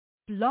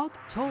Blog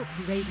Talk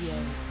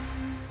Radio.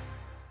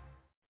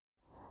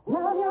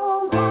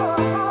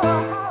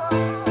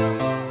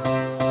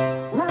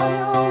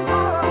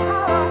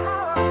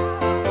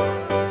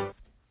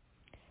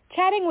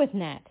 Chatting with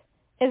Nat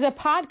is a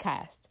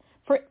podcast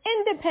for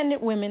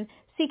independent women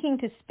seeking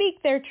to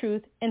speak their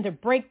truth and to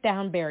break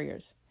down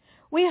barriers.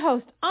 We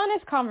host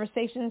honest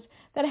conversations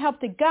that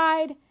help to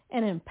guide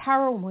and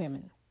empower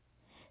women.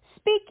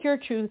 Speak your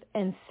truth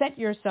and set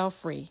yourself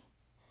free.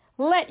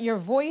 Let your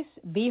voice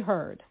be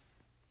heard.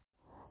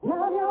 Hi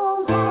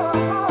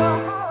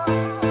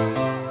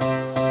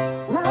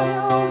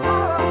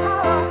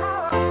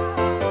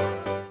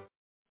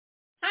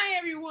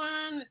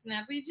everyone, it's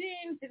Natalie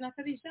Jean,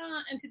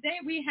 and today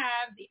we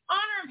have the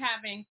honor of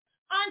having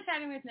on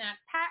Chatting with Nat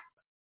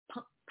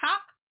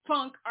pop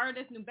funk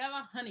artist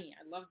Nubella Honey.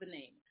 I love the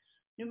name.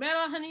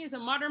 Nubella Honey is a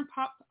modern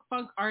pop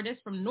funk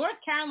artist from North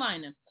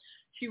Carolina.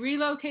 She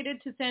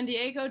relocated to San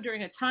Diego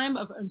during a time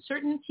of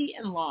uncertainty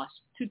and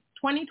loss.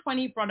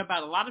 2020 brought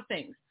about a lot of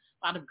things,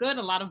 a lot of good,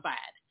 a lot of bad.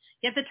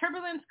 Yet the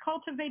turbulence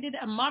cultivated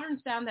a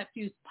modern sound that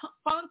fused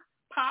funk,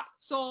 pop,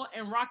 soul,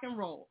 and rock and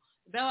roll.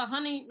 Nubella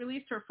Honey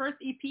released her first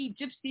EP,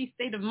 Gypsy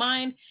State of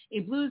Mind, a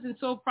blues and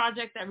soul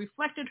project that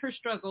reflected her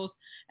struggles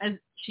as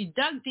she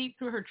dug deep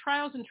through her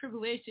trials and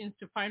tribulations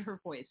to find her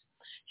voice.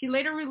 She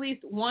later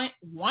released Wine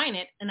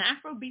It, an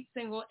Afrobeat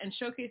single, and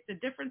showcased a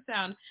different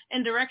sound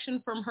and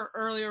direction from her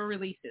earlier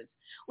releases.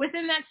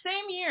 Within that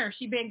same year,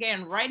 she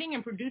began writing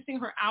and producing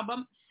her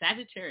album,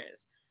 Sagittarius.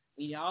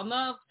 We all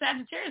love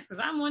Sagittarius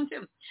because I'm one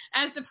too.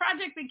 As the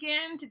project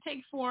began to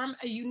take form,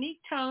 a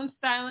unique tone,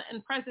 style,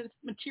 and presence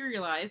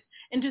materialized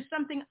into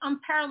something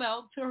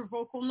unparalleled to her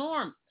vocal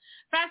norm.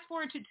 Fast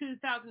forward to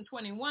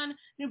 2021,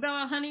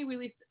 Nubella Honey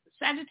released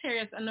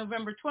Sagittarius on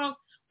November 12th,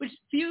 which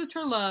fused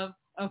her love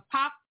of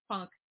pop,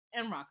 funk,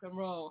 and rock and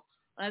roll.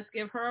 Let's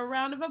give her a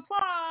round of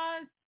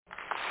applause.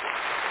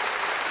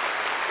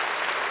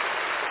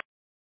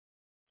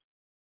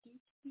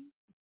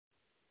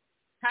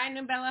 Hi,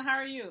 Nubella. How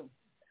are you?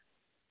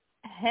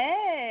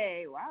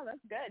 Hey, wow,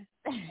 that's good.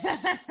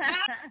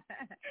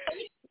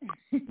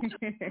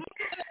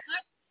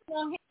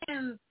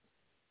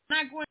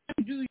 Not going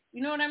to do,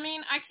 you know what I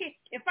mean? I can't,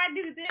 if I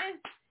do this,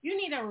 you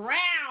need a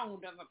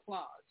round of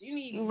applause. You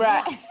need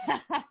right.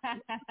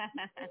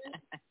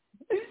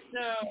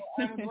 So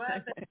I'm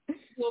glad that you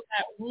feel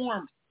that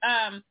warmth.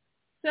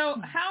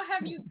 So how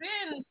have you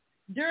been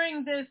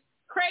during this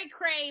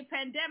cray-cray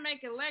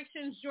pandemic,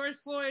 elections, George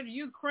Floyd,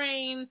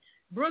 Ukraine,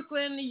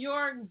 Brooklyn, New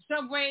York,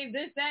 subway,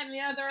 this, that, and the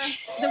other?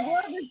 The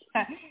world is,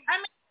 I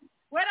mean,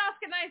 what else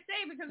can I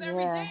say? Because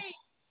every day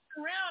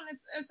around,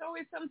 it's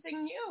always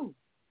something new.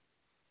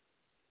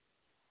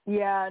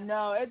 Yeah,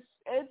 no,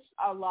 it's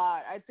a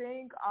lot. I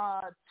think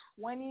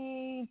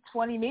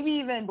 2020, maybe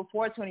even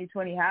before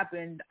 2020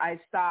 happened, I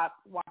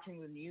stopped watching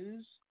the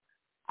news.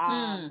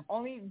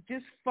 Only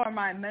just for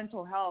my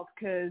mental health,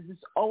 because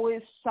there's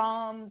always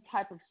some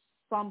type of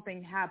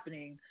something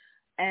happening.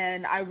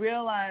 And I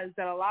realized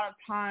that a lot of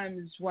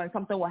times when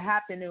something will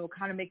happen, it will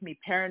kind of make me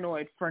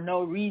paranoid for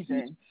no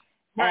reason.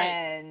 Right.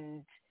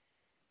 And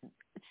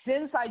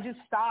since I just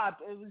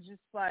stopped, it was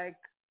just like,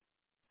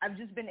 I've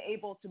just been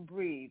able to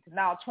breathe.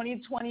 Now,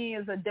 2020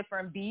 is a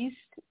different beast.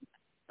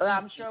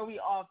 I'm sure we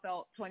all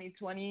felt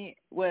 2020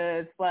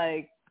 with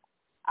like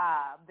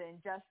the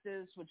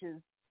injustice, which is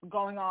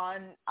going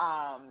on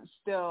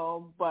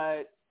still.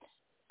 But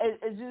it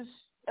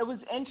was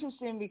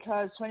interesting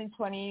because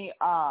 2020,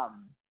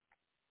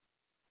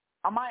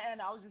 on my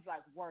end, I was just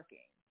like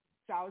working.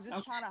 So I was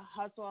just trying to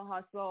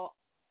hustle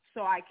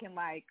so I can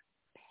like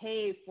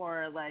pay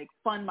for like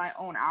fund my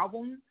own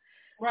album.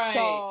 Right.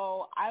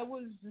 So I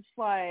was just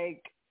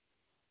like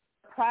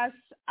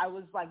depressed. I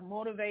was like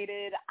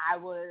motivated. I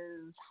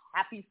was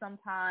happy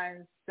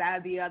sometimes,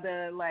 sad the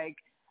other. Like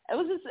it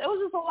was just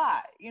a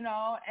lot, you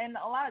know. And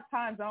a lot of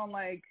times I don't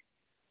like.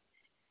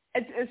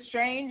 It's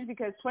strange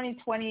because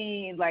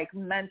 2020 like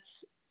meant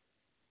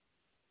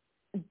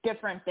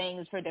different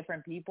things for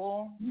different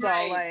people.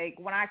 Right. So like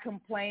when I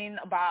complain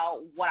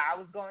about what I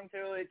was going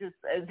through, it just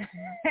is.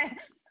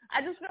 I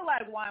just feel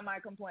like, why am I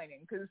complaining?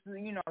 Because,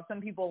 you know, some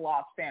people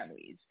lost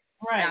families.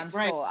 Right, and I'm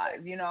still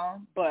alive, you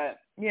know? But,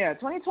 yeah,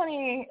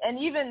 2020, and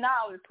even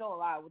now, it's still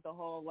alive with the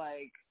whole,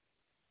 like,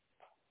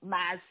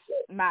 mass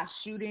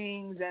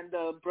shootings and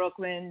the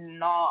Brooklyn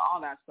and all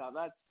that stuff.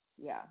 That's,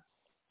 yeah.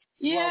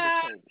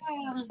 Yeah.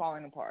 It's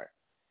falling apart.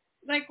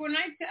 Like, when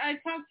I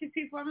talk to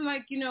people, I'm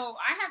like, you know,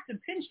 I have to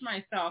pinch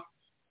myself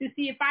to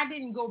see if I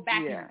didn't go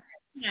back in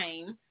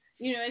time.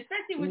 You know,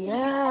 especially with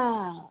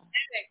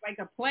like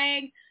a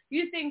plague.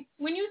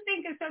 When you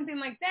think of something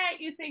like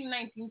that, you think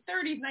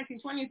 1930s,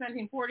 1920s,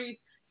 1940s.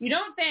 You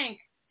don't think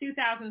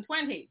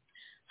 2020,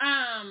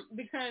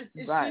 because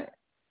it's just,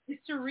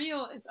 it's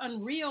surreal, it's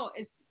unreal,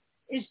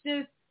 it's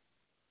just,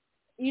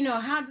 you know,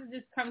 how did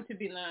this come to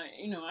be?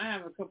 You know, I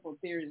have a couple of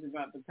theories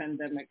about the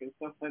pandemic and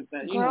stuff like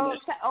that. You know,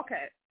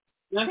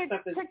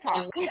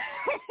 TikTok.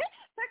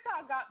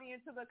 TikTok got me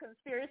into the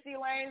conspiracy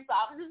lane, so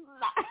I'm just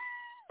not.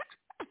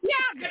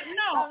 Yeah, but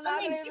no. I'm not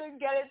going to even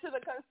get into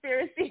the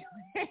conspiracy.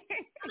 I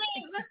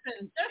mean,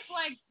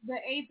 the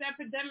AIDS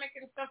epidemic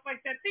and stuff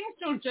like that, things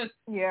don't just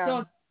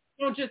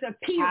don't just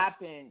appear.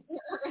 Happen.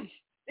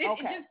 It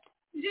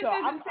just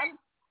doesn't say,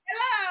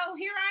 hello,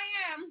 here I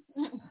am.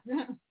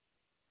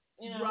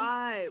 You know?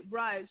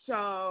 Right.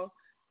 So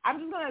I'm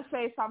just gonna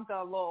say something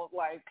a little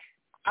like,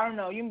 I don't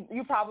know.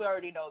 You probably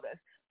already know this.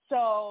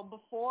 So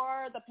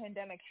before the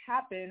pandemic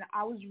happened,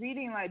 I was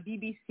reading like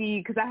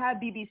BBC because I had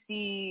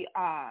BBC,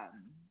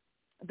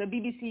 the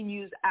BBC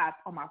News app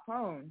on my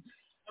phone.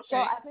 Okay. So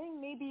I think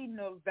maybe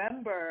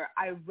November,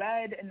 I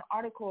read an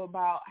article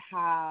about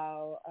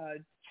how a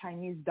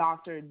Chinese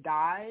doctor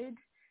died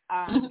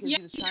because he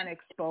was trying to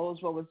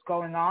expose what was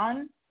going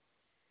on,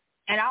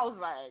 and I was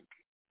like,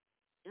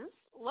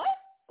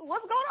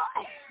 what's going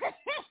on?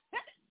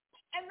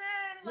 And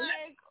then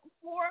like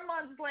 4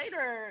 months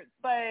later,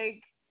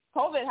 like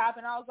COVID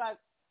happened. I was like,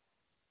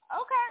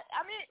 okay.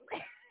 I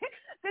mean,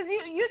 because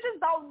you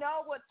just don't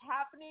know what's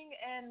happening,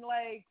 and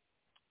like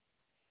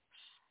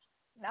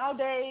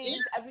nowadays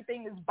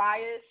everything is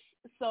biased,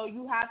 so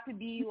you have to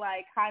be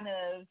like kind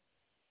of,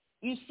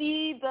 you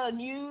see the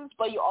news,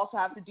 but you also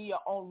have to do your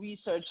own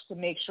research to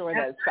make sure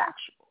that it's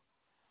factual.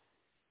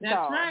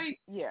 That's right.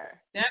 Yeah.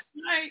 That's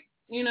right.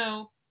 You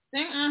know,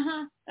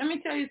 let me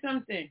tell you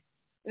something.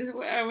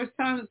 I was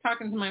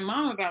talking to my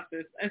mom about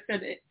this. I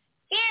said,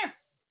 if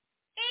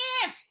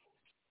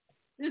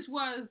this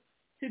was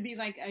to be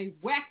like a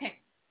weapon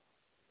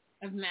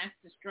of mass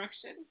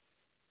destruction,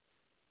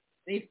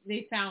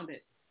 they found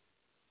it.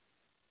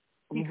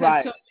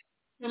 Because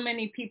so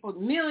many people,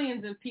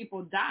 millions of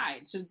people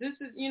died. So this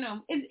is, you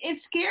know,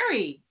 it's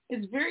scary.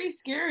 It's very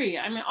scary.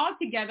 I mean,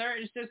 altogether,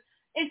 it's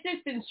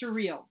just been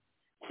surreal.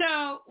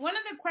 So one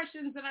of the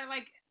questions that I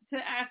like to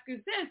ask is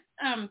this.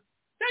 So,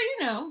 you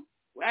know,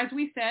 as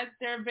we said,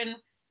 there have been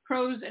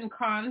pros and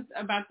cons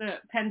about the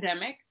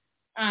pandemic.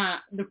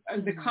 The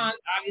cons,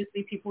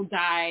 obviously, people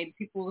died.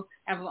 People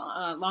have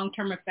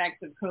long-term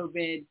effects of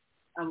COVID.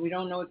 We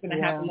don't know what's going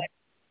to happen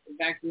with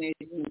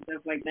vaccinations and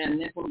stuff like that.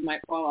 Nipples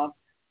might fall off.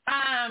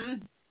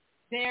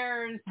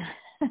 There's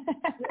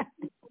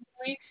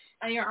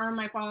your arm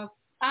might fall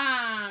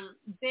off.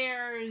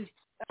 There's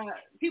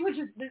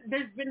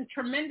there's been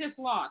tremendous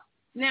loss.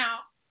 Now,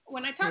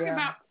 when I talk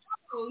about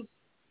pros,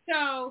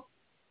 so,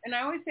 and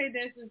I always say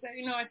this, is that,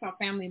 you know, I saw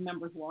family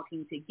members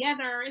walking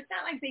together. It's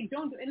not like they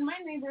don't. In my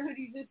neighborhood,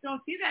 you just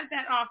don't see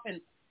that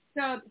often.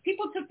 So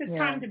people took the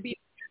time to be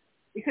there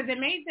because it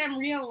made them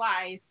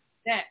realize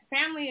that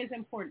family is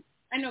important.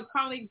 I know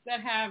colleagues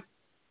that have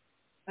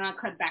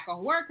cut back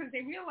on work because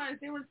they realized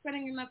they were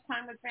spending enough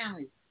time with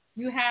families.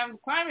 You have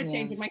climate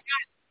change. Oh my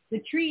God, the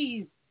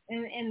trees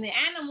and the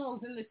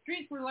animals in the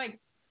streets were like,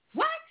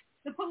 what?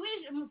 The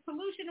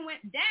pollution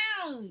went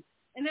down.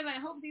 And then I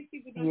hope these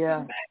people don't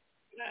come back.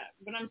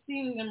 But I'm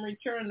seeing them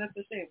return. That's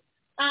a shame.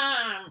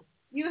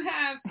 You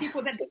have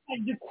people that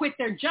decided to quit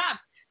their jobs.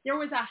 There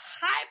was a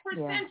high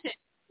percentage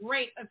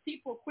rate of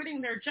people quitting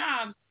their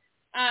jobs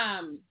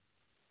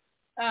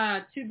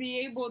to be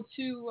able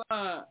to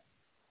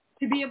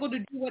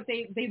do what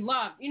they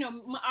love. You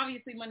know,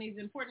 obviously money is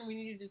important. We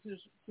needed it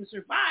to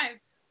survive.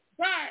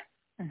 But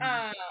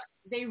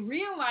they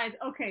realized,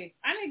 okay,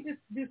 I need to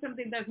do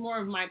something that's more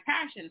of my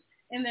passion.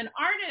 And then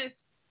artists,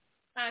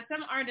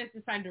 some artists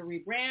decided to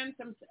rebrand.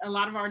 A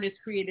lot of artists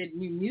created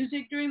new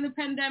music during the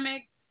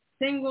pandemic,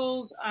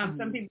 singles.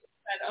 Some people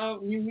said, oh,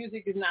 new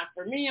music is not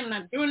for me. I'm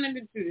not doing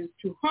it. It's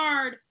too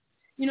hard.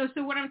 You know,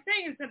 so what I'm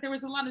saying is that there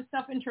was a lot of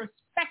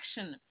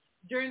self-introspection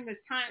during the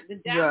time, the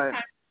downtime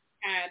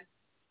we had.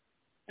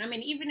 I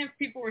mean, even if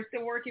people were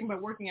still working but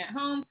working at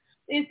home,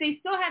 they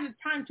still had the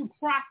time to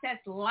process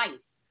life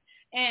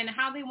and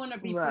how they want to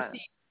be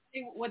perceived,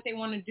 what they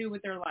want to do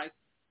with their life.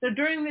 So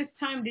during this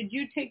time, did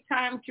you take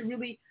time to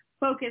really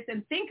focus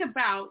and think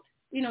about,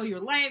 you know, your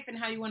life and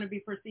how you want to be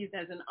perceived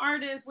as an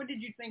artist? What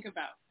did you think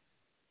about?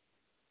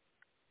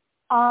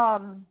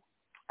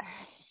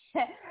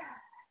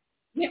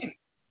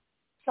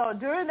 So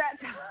during that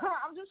time,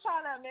 I'm just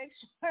trying to make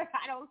sure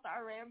I don't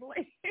start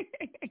rambling.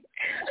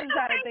 I'm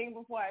trying to think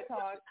before I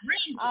talk.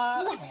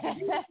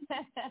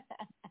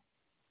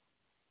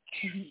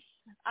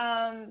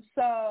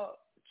 So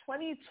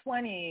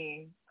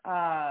 2020,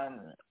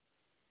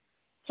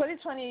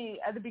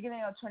 at the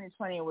beginning of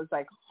 2020 was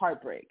like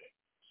heartbreak.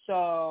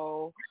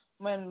 So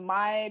when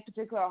my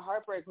particular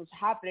heartbreak was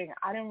happening,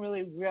 I didn't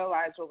really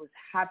realize what was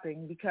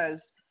happening because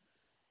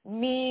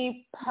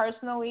me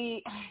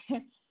personally,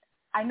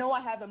 I know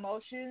I have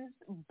emotions,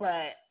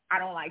 but I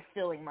don't like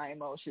feeling my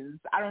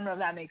emotions. I don't know if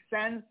that makes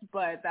sense,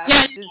 but that's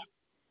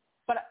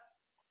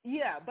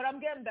but I'm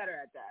getting better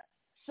at that.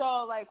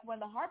 So like when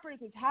the heartbreak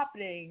was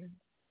happening,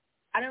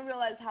 I didn't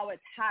realize how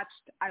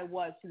attached I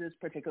was to this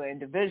particular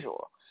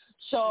individual.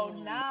 So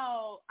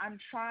now I'm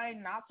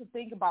trying not to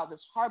think about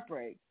this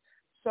heartbreak.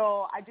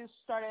 So I just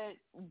started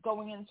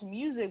going into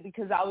music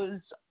because I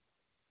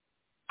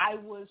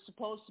was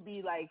supposed to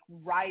be like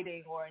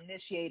writing or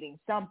initiating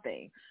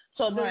something.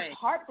 So this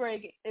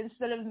heartbreak,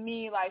 instead of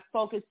me like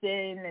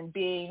focusing and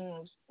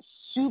being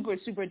super,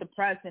 super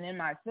depressed and in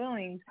my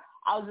feelings,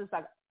 I was just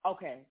like,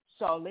 okay,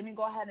 So let me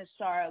go ahead and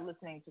start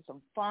listening to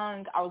some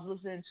funk. I was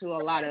listening to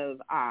a lot of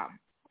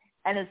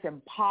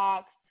Anderson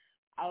 .Paak.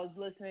 I was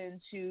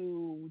listening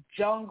to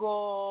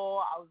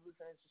Jungle. I was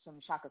listening to some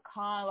Shaka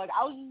Khan. Like,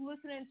 I was just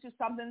listening to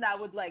something that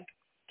would, like,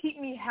 keep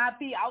me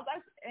happy.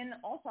 And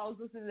also I was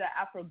listening to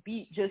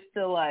Afrobeat just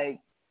to, like,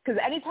 because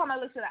anytime I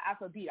listen to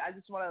Afrobeat, I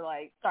just want to,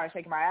 like, start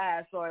shaking my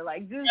ass or,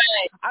 like, just,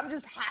 I'm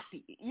just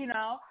happy, you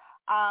know?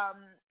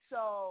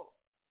 So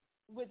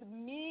with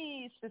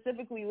me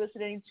specifically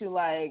listening to,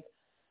 like,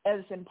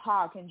 Anderson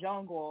 .Paak and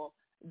Jungle,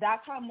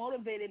 that kind of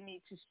motivated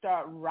me to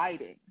start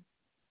writing.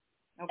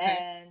 Okay.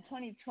 And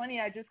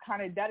 2020, I just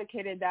kind of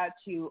dedicated that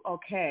to,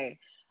 okay,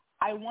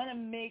 I want to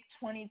make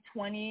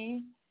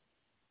 2020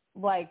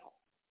 like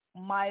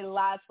my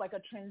last, like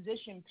a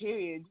transition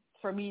period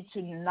for me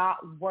to not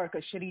work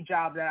a shitty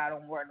job that I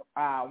don't want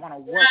to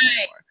work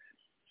anymore.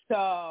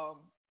 So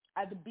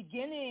at the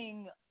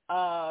beginning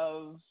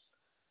of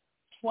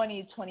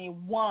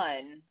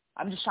 2021,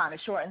 I'm just trying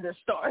to shorten this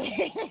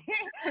story.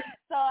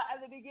 So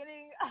at the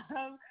beginning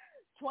of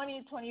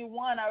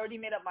 2021, I already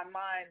made up my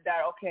mind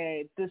that,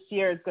 okay, this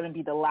year is going to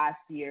be the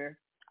last year.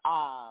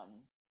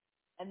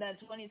 And then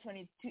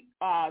 2022,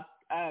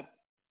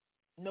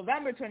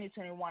 November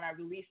 2021, I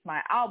released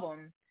my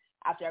album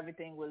after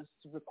everything was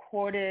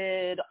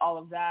recorded, all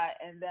of that.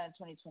 And then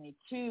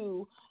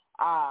 2022,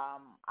 I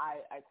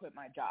quit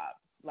my job,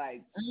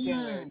 like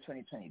January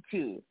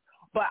 2022.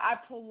 But I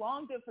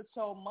prolonged it for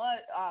so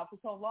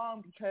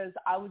long because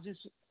I was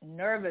just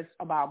nervous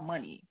about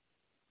money.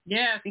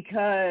 Yeah.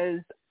 Because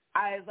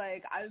I've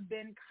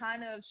been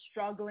kind of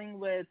struggling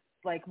with,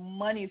 like,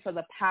 money for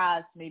the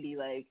past maybe,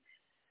 like,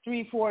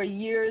 3-4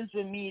 years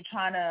with me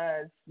trying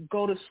to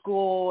go to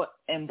school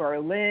in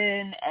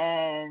Berlin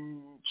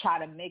and try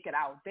to make it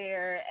out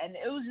there. And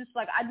it was just,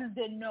 like, I just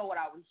didn't know what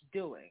I was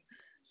doing.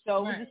 So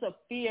it was just a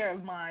fear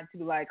of mine to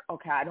be like,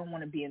 okay, I don't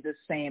want to be in this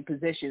same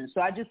position.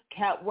 So I just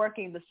kept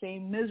working the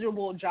same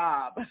miserable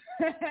job.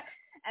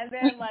 And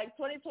then, like,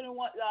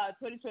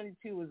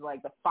 2022 was,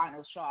 like, the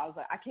final straw. I was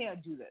like, I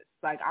can't do this.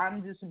 Like,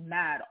 I'm just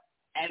mad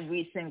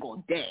every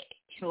single day.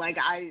 Like,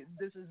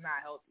 this is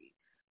not healthy.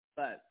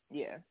 But,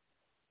 yeah.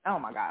 Oh,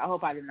 my God. I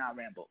hope I did not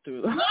ramble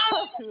through,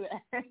 through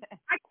that.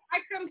 I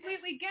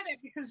completely get it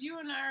because you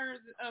and I are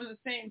on the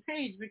same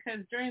page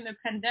because during the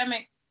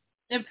pandemic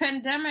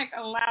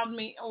allowed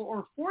me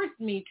or forced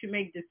me to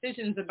make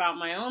decisions about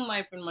my own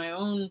life and my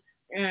own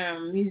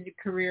music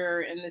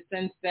career in the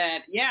sense that,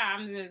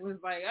 I was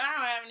like, I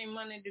don't have any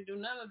money to do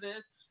none of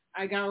this.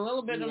 I got a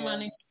little bit of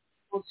money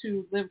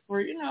to live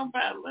for,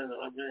 about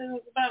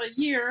a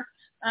year.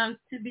 And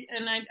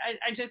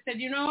I just said,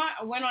 you know what?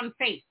 I went on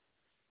faith.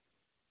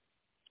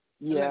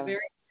 Yeah. I'm a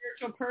very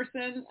spiritual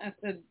person. I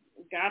said,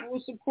 God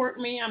will support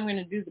me. I'm going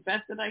to do the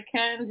best that I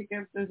can to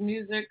get this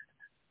music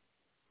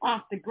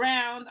off the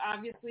ground.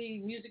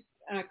 Obviously, music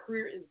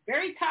career is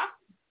very tough.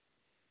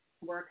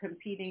 We're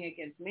competing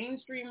against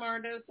mainstream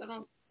artists. I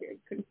don't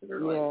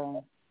consider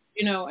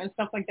and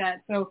stuff like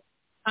that. So,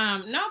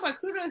 no, but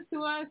kudos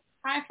to us.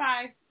 High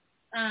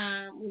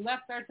five. We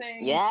left our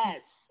thing.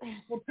 Yes.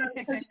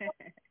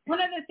 One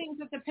of the things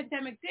that the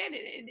pandemic did,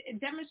 it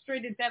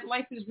demonstrated that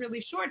life is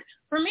really short.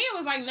 For me, it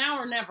was like now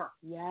or never.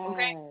 Yes.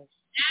 Okay?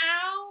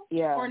 Now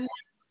or never.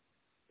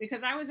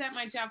 Because I was at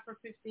my job for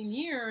 15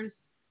 years.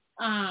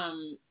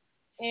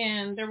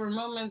 And there were a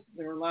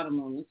lot of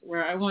moments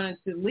where I wanted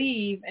to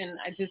leave and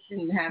I just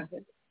didn't have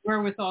the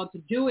wherewithal to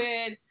do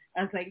it.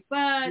 I was like,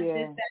 but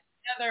this, that,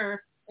 the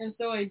other. And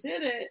so I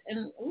did it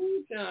and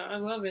I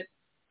love it.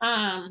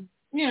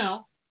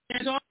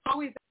 There's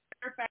always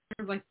other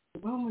factors like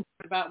moments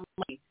about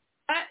money.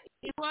 But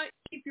you know what?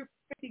 Keep your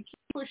faith, keep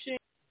pushing.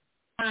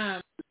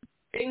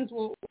 Things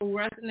will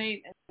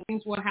resonate and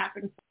things will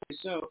happen for you.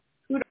 So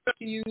kudos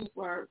to you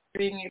for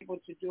being able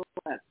to do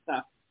all that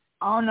stuff.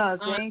 Oh, no,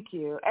 thank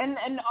you.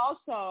 And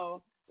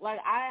also, like,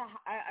 I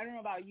don't know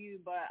about you,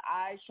 but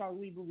I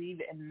strongly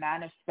believe in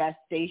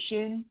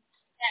manifestation.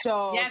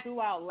 So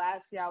throughout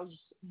last year, I was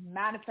just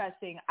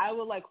manifesting. I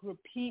would, like,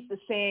 repeat the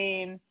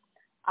same,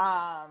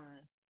 I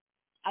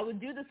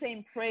would do the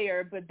same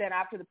prayer, but then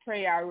after the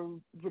prayer, I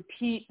would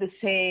repeat the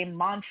same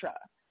mantra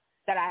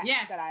that I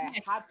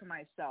had for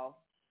myself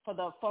for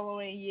the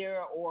following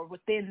year or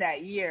within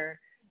that year.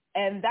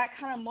 And that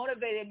kind of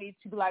motivated me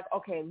to be like,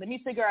 okay, let me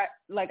figure out,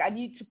 like, I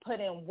need to put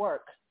in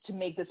work to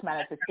make this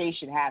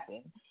manifestation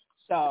happen.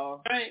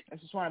 So I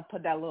just want to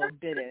put that little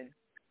bit in.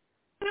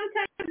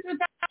 Sometimes it's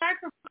about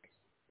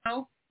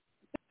sacrifice.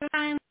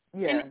 Sometimes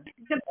the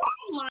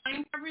bottom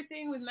line,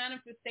 everything with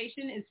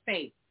manifestation is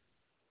faith.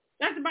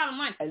 That's the bottom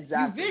line.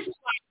 Exactly. You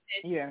visualize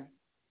it. Yeah.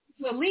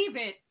 You believe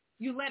it.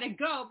 You let it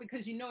go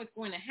because you know it's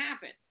going to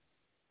happen.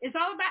 It's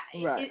all about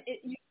you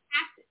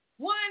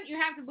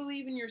have to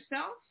believe in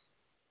yourself.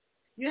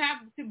 You have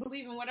to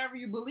believe in whatever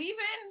you believe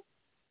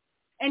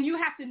in, and you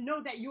have to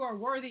know that you are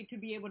worthy to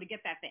be able to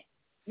get that thing.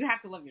 You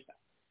have to love yourself.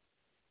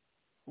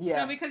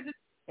 Yeah. So because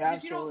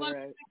if you don't love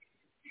yourself,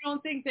 you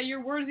don't think that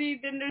you're worthy,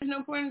 then there's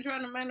no point in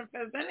trying to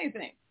manifest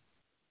anything.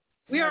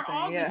 We are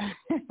all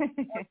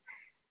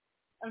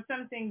of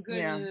something good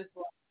in this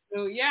world.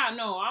 So yeah,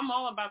 no, I'm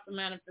all about the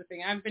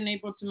manifesting. I've been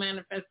able to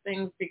manifest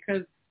things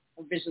because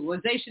of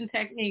visualization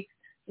techniques,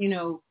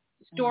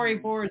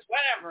 storyboards,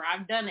 whatever.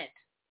 I've done it.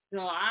 So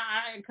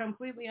I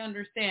completely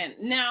understand.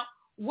 Now,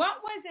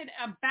 what was it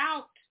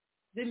about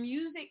the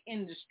music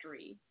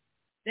industry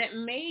that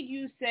made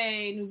you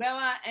say,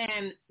 Nubella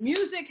and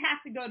music has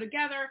to go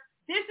together?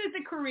 This is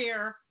a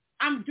career.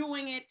 I'm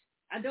doing it.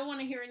 I don't want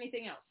to hear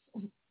anything else.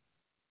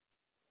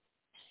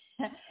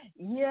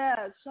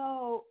 Yeah,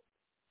 so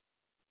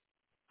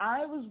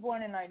I was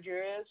born in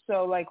Nigeria.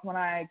 So like when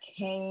I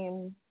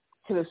came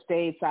to the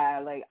States,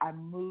 I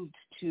moved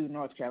to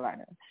North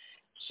Carolina.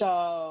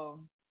 So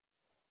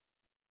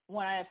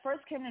when I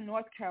first came to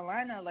North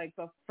Carolina, like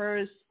the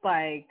first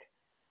like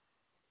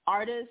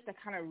artist that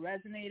kind of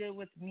resonated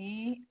with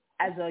me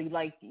as a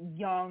like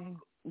young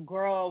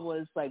girl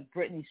was like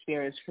Britney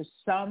Spears for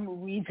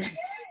some reason.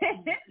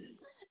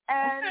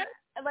 And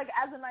like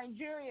as a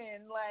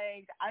Nigerian,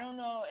 like I don't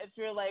know if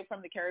you're like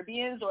from the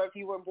Caribbean or if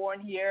you were born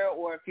here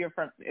or if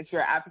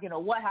you're African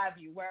or what have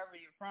you, wherever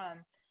you're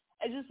from.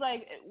 It's just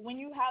like when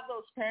you have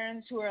those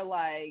parents who are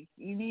like,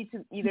 you need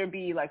to either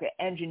be like an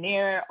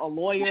engineer, a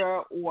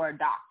lawyer, or a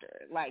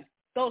doctor. Like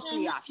those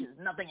three options,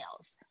 nothing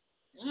else.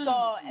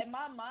 So in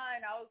my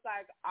mind, I was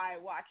like, I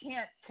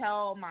can't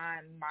tell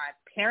my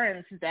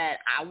parents that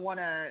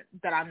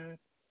I'm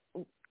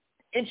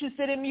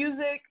interested in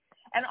music.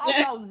 And also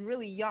I was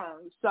really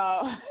young. So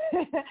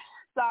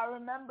I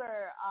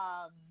remember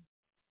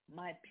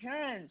my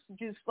parents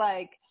just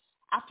like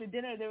after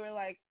dinner, they were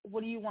like,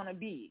 what do you want to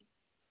be?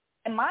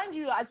 And mind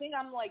you, I think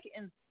I'm like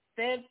in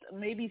 5th,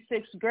 maybe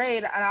 6th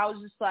grade. And I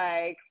was just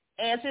like,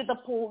 answered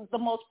the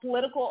most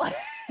political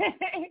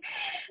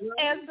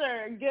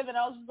answer given.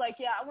 I was just like,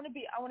 yeah, I want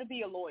to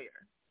be a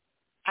lawyer.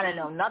 I didn't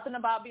know nothing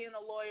about being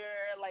a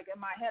lawyer. Like in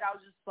my head, I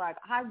was just like,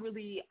 I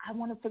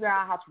want to figure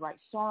out how to write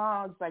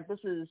songs. Like this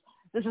is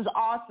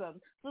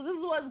awesome. So this is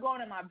what's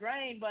going in my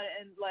brain.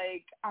 And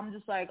like, I'm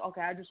just like,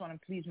 okay, I just want to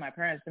please my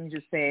parents. Let me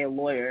just say a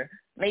lawyer.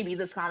 Maybe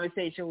this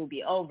conversation will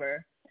be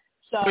over.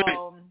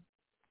 So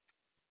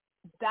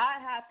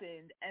that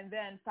happened. And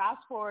then fast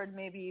forward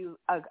maybe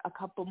a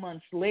couple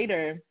months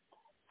later,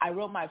 I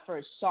wrote my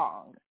first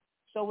song.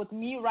 So with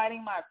me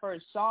writing my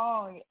first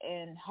song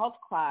in health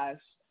class,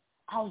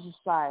 I was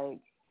just like,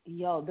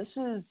 yo, this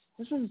is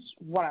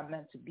what I'm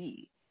meant to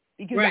be.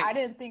 Because I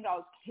didn't think I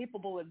was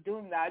capable of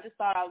doing that. I just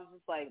thought I was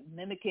just like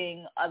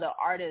mimicking other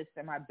artists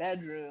in my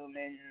bedroom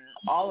and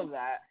all of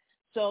that.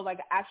 So like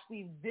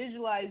actually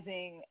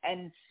visualizing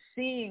and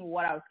seeing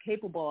what I was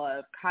capable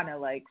of kind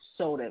of like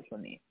sold it for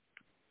me.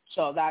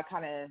 So that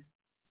kind of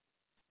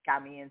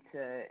got me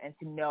into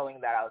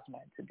knowing that I was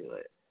meant to do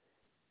it.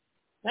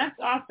 That's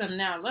awesome.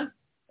 Now let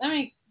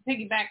me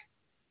piggyback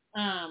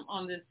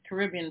on this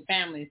Caribbean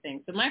family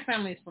thing. So my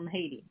family's from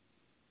Haiti.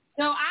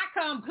 So I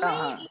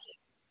completely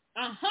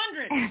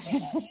 100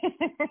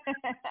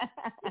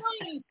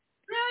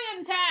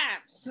 trillion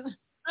times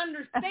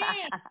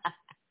understand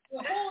the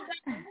whole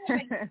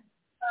dynamic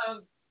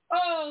of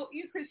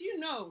because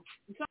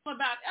it's all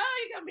about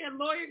you're gonna be a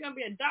lawyer, you're gonna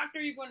be a doctor,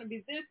 you're gonna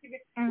be this,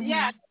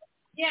 yeah.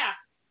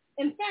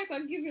 In fact,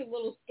 I'll give you a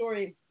little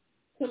story.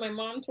 So my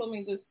mom told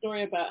me this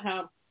story about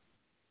how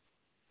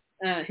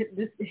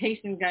this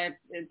Haitian guy,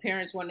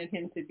 parents wanted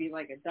him to be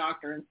like a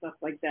doctor and stuff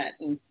like that,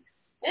 and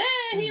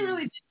he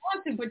really didn't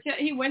want to, but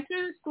he went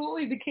to school,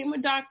 he became a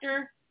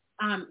doctor,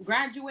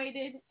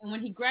 graduated, and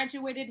when he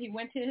graduated, he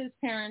went to his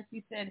parents.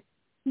 He said,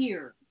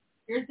 here's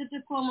the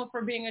diploma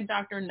for being a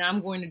doctor. Now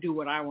I'm going to do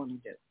what I want to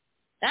do.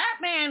 That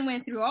man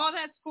went through all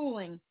that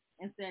schooling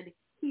and said,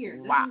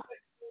 here. Wow.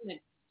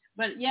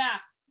 But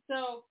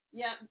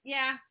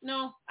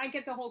no, I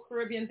get the whole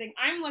Caribbean thing.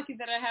 I'm lucky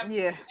that I have.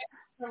 Yeah.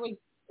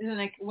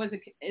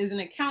 Is an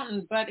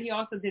accountant, but he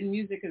also did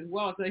music as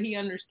well, so he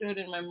understood,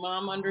 and my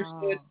mom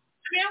understood.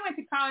 I went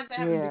to college. I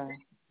have a degree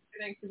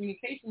in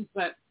communications,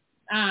 but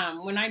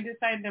when I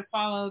decided to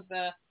follow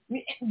the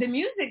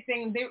music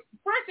thing, they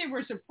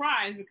were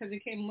surprised because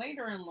it came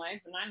later in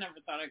life, and I never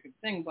thought I could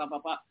sing, blah, blah,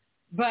 blah.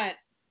 But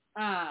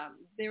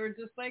they were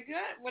just like,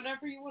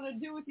 whatever you want to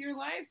do with your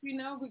life,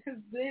 because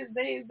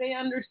they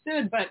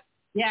understood. But,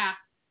 yeah,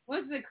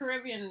 what's the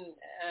Caribbean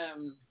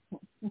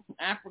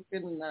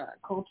African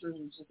cultures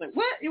is just like,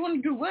 what? You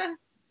want to do what?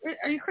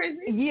 Are you crazy?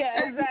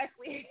 Yeah,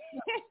 exactly.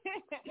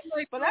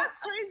 But that's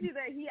crazy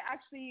that he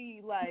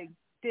actually, like,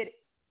 did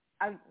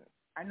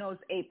I know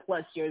it's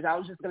 8+ years. I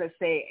was just going to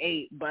say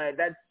 8, but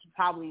that's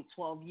probably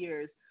 12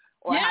 years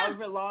or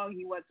however long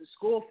he went to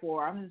school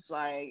for. I'm just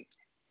like,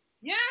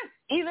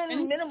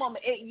 even minimum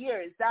 8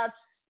 years. That's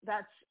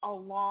a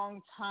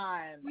long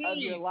time of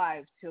your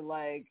life to,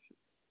 like,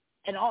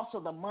 and also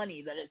the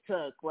money that it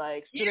took.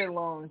 Like, student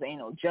loans ain't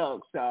no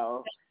joke.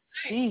 So,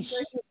 he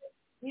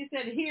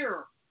said,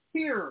 here,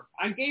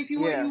 I gave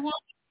you what you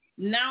want.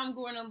 Now I'm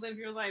going to live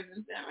your life.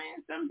 And I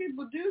mean, some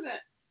people do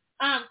that.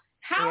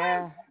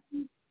 How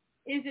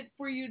is it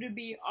for you to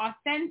be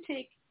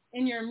authentic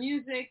in your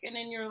music and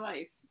in your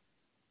life?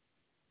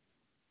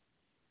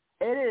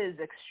 It is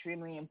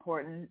extremely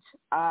important,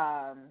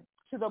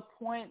 to the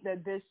point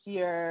that this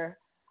year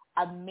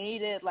I've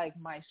made it like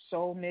my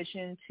sole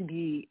mission to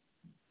be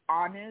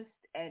honest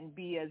and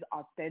be as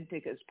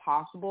authentic as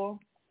possible.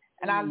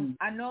 And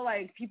I know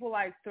like people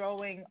like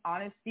throwing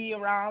honesty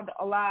around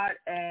a lot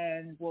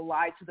and will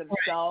lie to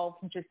themselves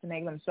just to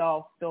make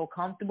themselves feel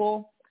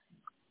comfortable.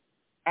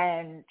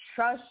 And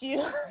trust me,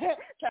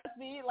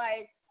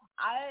 like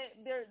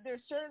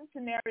there's certain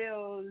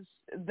scenarios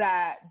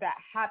that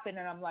happen,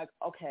 and I'm like,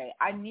 okay,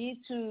 I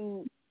need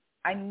to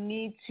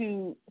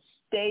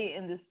stay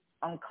in this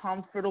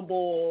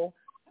uncomfortable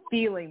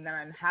feeling that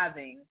I'm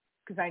having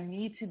because I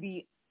need to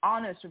be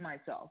honest with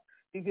myself.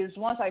 Because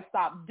once I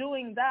stop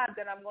doing that,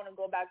 then I'm going to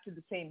go back to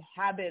the same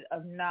habit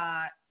of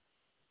not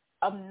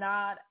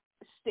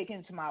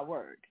sticking to my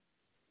word.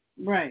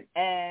 Right.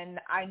 And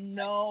I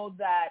know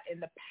that in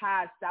the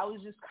past, that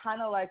was just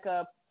kind of like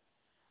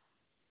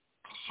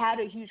had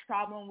a huge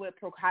problem with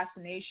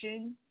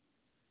procrastination.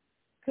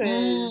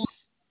 Because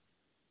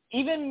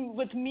even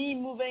with me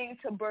moving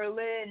to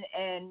Berlin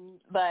and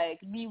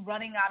like me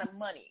running out of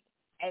money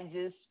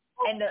and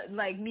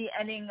like me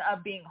ending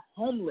up being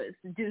homeless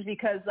just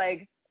because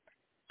like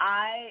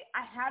I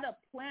had a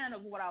plan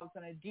of what I was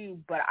going to do,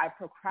 but I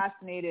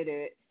procrastinated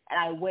it and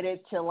I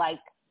waited till like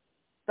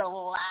the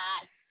last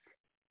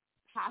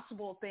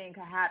possible thing to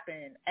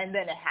happen, and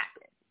then it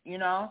happened, you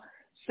know?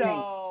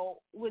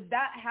 So with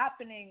that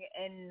happening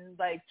and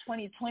like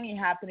 2020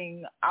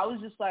 happening, I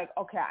was just like,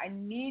 okay, I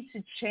need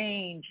to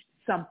change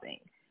something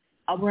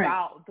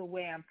about the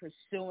way I'm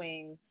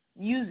pursuing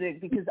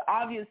music because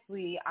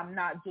obviously I'm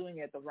not doing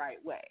it the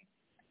right way.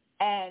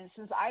 And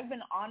since I've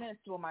been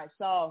honest with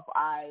myself,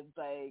 I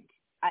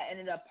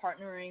ended up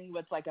partnering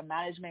with like a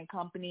management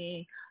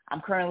company.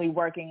 I'm currently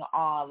working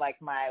on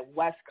like my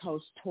West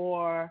Coast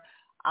tour.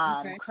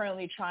 I'm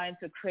currently trying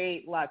to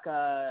create like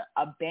a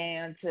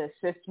band to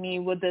assist me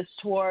with this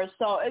tour.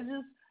 So it's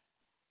just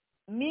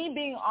me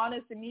being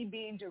honest and me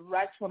being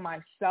direct with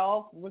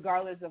myself,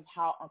 regardless of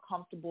how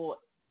uncomfortable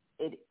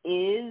it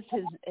is.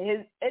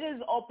 It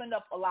has opened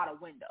up a lot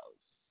of windows.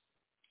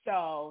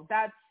 So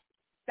that's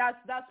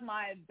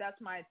my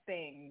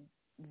thing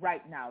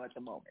right now at the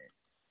moment.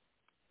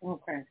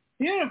 Okay.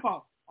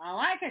 Beautiful. I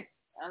like it.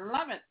 I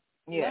love it.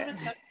 Yeah. Love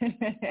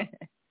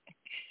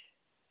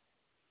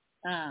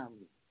it.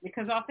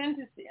 Because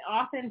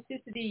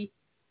authenticity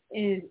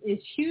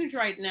is huge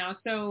right now.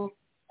 So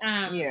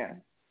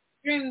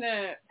during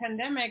the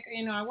pandemic,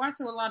 you know, I watched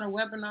a lot of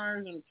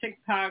webinars on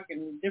TikTok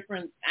and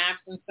different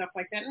apps and stuff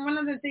like that. And one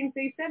of the things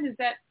they said is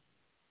that,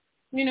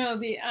 you know,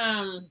 the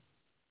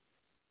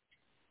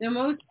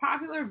most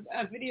popular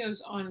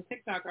videos on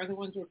TikTok are the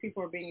ones where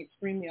people are being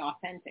extremely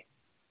authentic.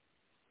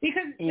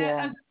 Because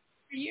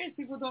for years,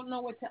 people don't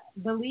know what to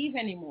believe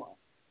anymore.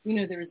 You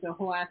know, there's the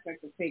whole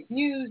aspect of fake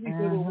news. You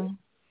go to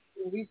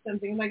read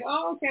something like,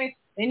 oh, okay.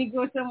 Then you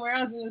go somewhere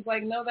else and it's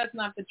like, no, that's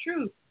not the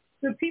truth.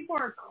 So people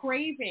are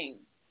craving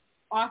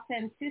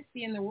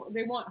authenticity and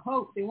they want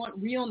hope. They want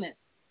realness.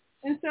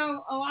 And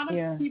so a lot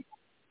of people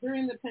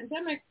during the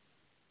pandemic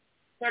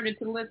started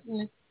to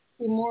listen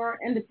to more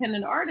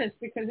independent artists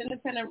because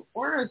independent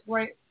artists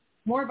write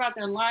more about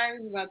their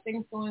lives, about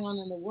things going on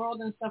in the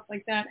world and stuff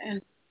like that.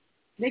 And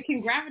they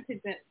can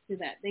gravitate to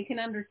that. They can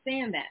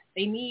understand that.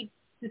 They need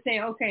to say,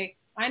 okay,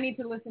 I need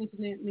to listen to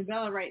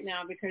Nubella right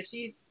now because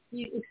she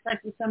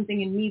expresses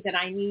something in me that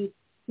I need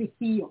to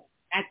feel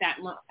at that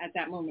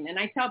moment. And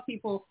I tell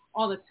people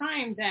all the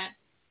time that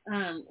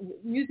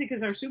music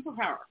is our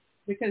superpower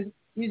because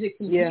music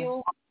can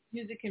heal,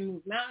 music can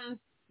move mountains,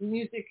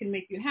 music can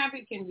make you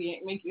happy,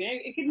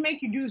 it can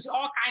make you do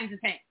all kinds of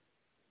things.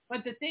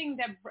 But the thing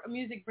that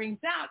music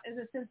brings out is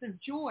a sense of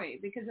joy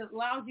because it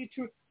allows you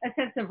to a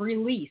sense of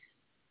release.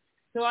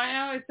 So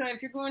I always say,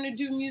 if you're going to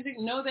do music,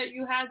 know that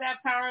you have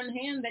that power in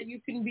hand, that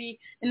you can be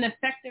an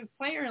effective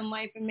player in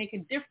life and make a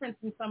difference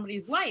in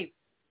somebody's life.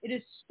 It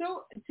is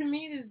so, to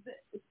me, it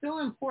is so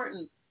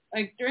important.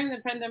 Like during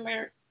the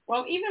pandemic,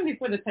 well, even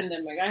before the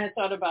pandemic, I had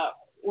thought about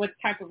what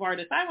type of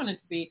artist I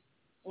wanted to be.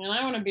 And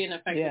I want to be an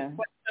effective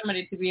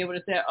somebody to be able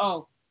to say,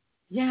 oh,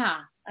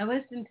 yeah, I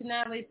listened to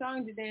Natalie's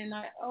song today and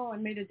I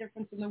made a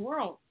difference in the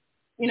world.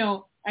 You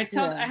know, I have to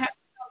tell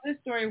this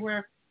story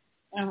where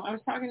I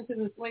was talking to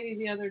this lady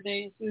the other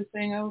day and she was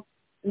saying,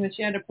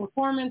 she had a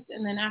performance.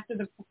 And then after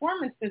the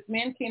performance, this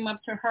man came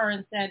up to her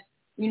and said,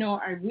 you know,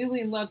 I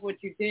really love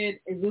what you did.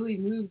 It really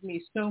moved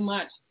me so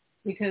much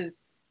because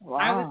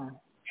I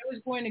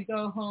was going to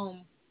go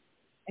home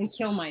and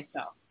kill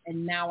myself.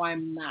 And now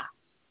I'm not.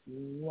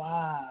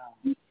 Wow.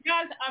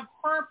 Because of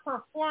her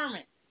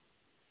performance.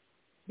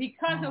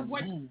 Because of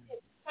what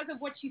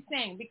she's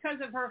saying. Because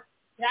of her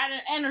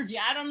that energy.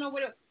 I don't know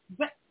what it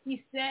but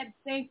he said,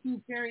 thank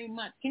you very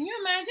much. Can you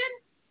imagine?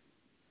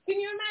 Can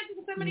you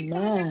imagine somebody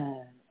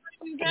coming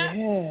to that?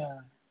 Yeah.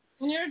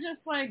 And you're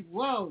just like,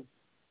 whoa.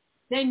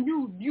 Then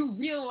you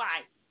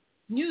realize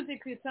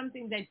music is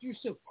something that you're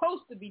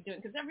supposed to be doing.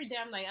 Because every day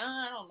I'm like,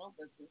 I don't know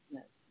if this is.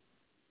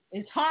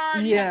 It's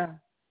hard. Yeah.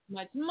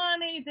 Much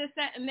money, this,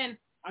 that. And then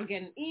I'll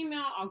get an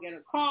email. I'll get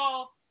a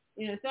call.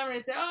 You know,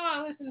 somebody say,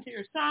 I listened to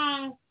your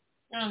song.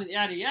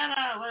 Yada, yada.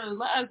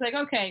 I was like,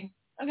 okay,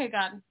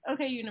 God.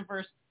 Okay,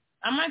 universe.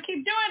 I'm going to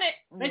keep doing it.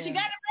 But you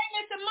got to bring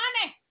me some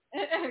money.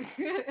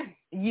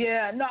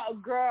 Yeah, no,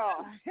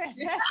 girl.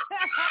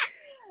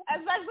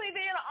 Especially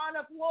being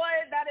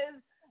unemployed, that is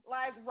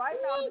like right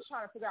now I'm just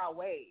trying to figure out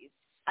ways.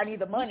 I need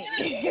the money.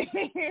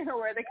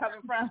 Where are they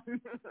coming from?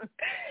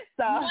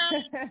 So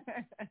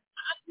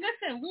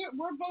listen,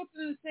 we're both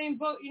in the same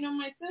boat. You know,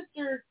 my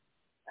sister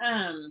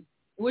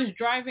was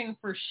driving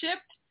for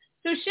Shipt.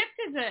 So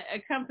Shipt is a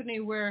company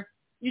where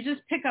you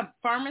just pick up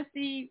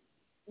pharmacy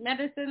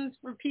medicines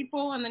for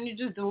people and then you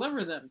just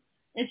deliver them.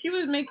 And she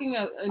was making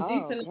a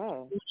decent.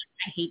 Okay.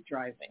 I hate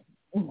driving.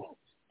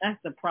 That's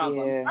the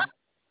problem. Yeah.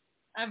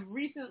 I've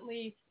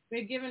recently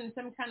been given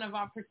some kind of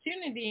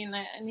opportunity, and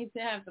I need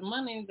to have the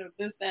money to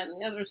this, that, and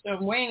the other. So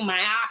I'm weighing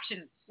my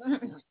options.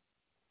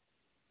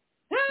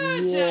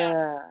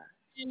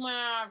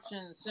 My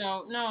options.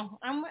 So no,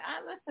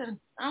 listen.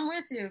 I'm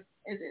with you.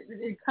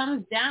 It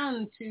comes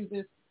down to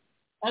this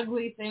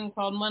ugly thing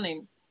called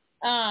money.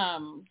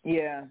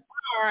 Yeah.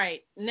 All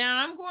right. Now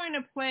I'm going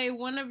to play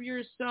one of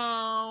your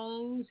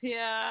songs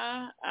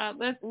here.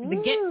 Get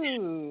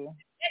Down.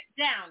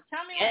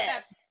 Tell me what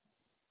that's.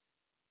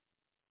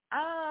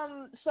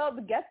 So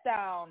the Get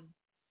Down,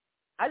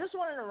 I just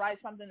wanted to write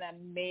something that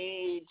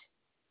made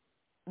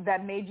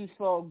you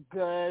feel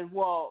good.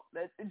 Well,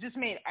 it just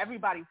made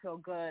everybody feel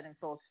good and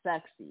feel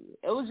sexy.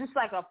 It was just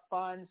like a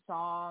fun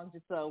song,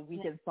 just a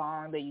weekend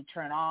song that you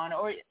turn on,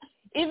 or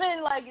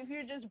even like if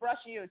you're just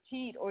brushing your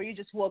teeth or you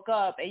just woke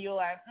up and you're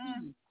like,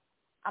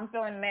 I'm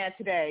feeling mad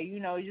today. You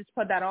know, you just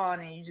put that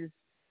on and you just,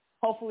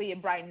 hopefully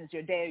it brightens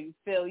your day.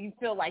 You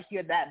feel like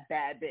you're that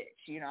bad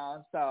bitch, you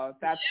know? So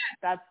that's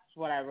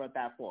what I wrote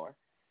that for.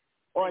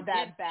 Or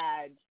that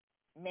bad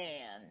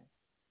man.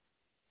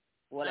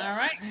 Whatever. All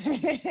right.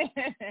 Let's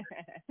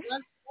do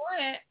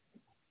it.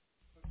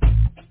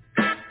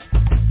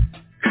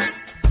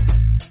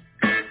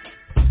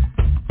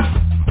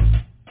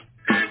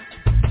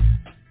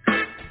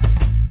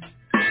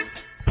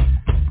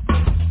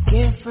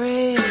 Get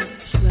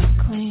fresh, look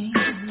clean,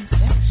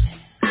 sexy.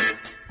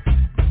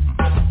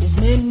 It's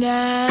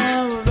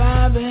midnight, we're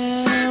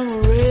vibing,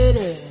 we're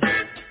ready.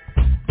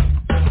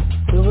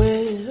 The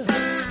wheel,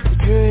 the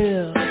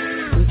drill,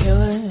 we're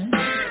killing.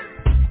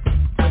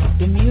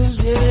 The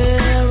music,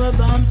 we're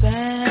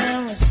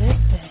bumping, we're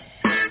sipping.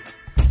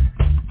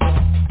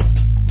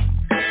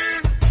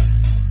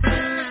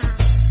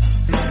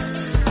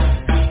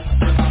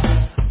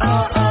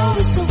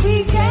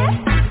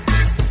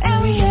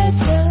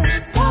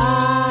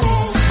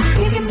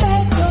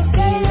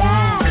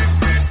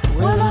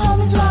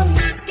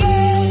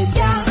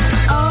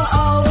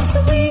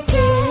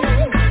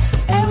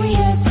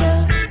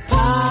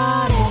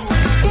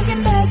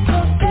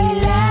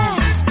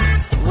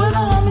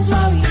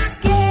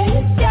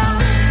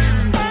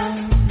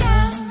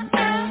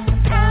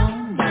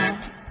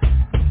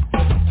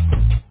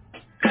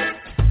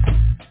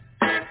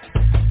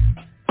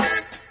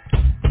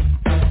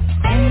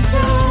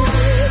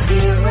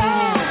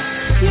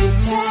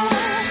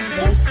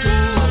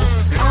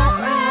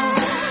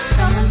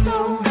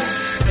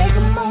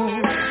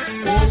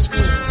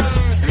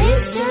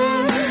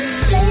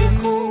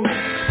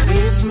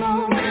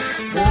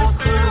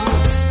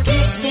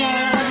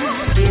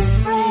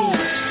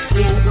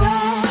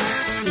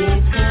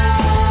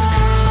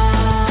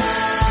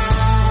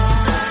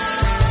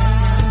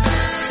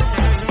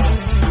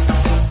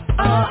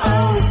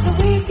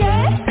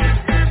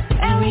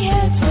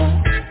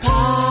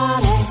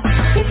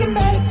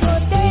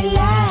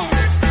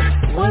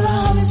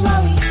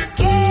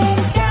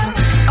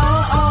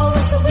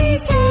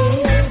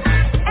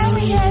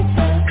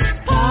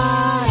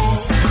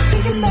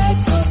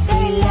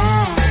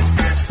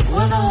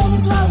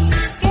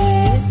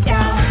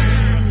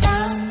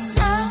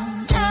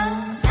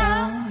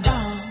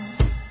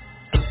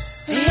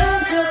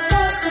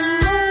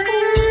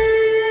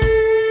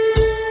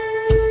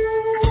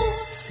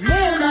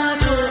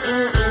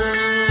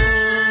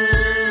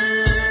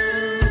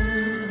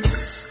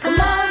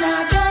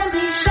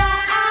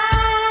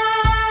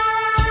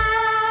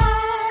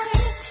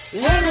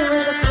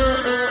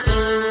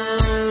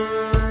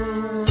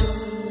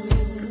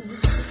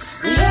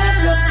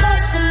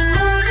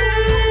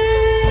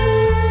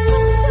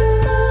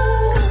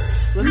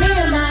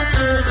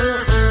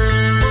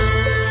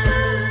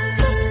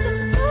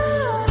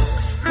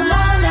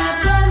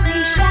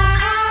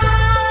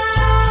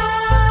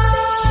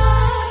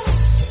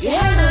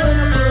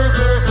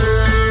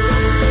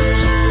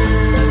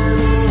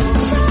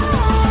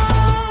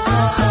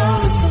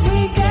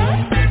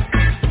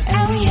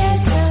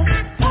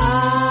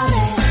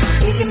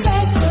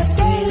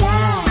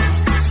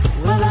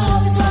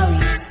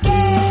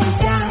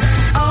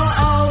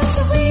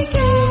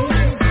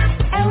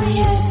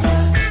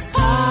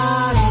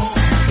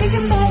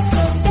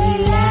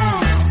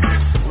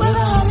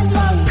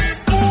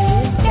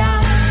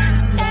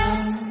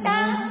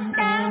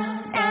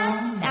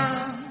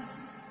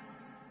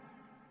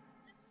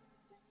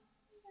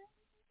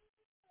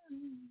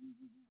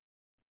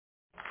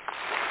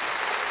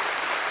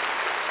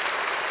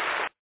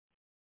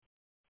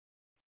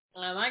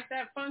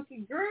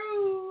 funky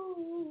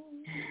groove.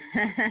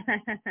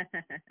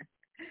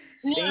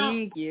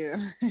 Thank you.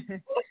 When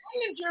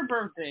is your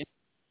birthday?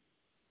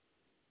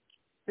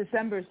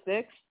 December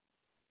 6th.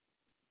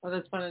 Oh,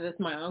 that's funny. That's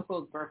my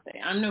uncle's birthday.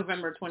 I'm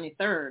November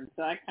 23rd,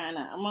 so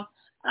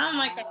I'm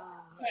like a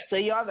so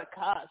you're on the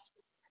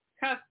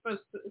cusp of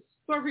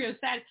Scorpio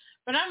Sag,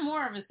 but I'm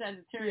more of a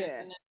Sagittarius Yeah.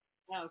 than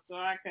anything else, so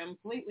I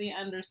completely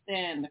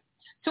understand.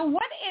 So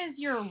what is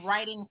your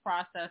writing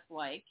process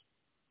like,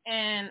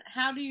 and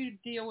how do you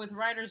deal with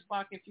writer's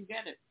block if you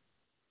get it?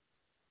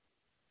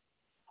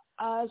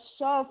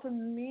 So for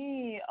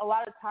me, a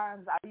lot of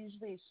times I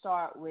usually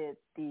start with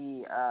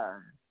the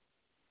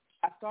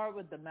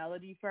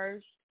melody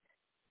first,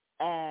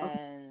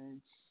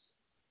 and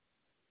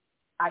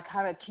I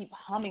kind of keep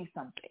humming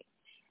something.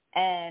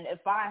 And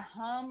if I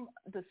hum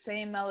the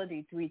same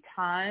melody 3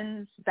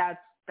 times, that's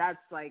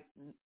like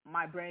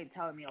my brain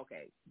telling me,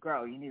 okay,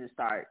 girl, you need to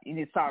start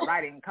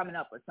writing, coming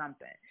up with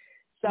something.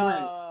 So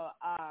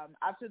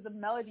after the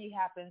melody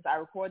happens, I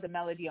record the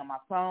melody on my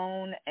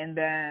phone, and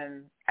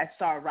then I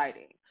start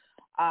writing.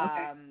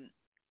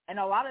 And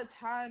a lot of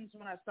times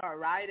when I start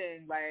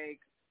writing, like,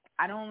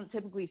 I don't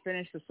typically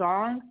finish the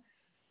song.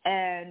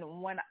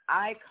 And when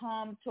I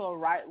come to a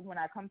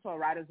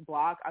writer's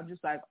block, I'm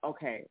just like,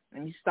 okay,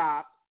 let me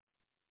stop,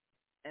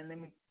 and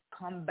then we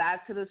come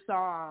back to the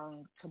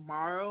song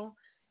tomorrow.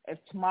 If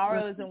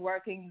tomorrow isn't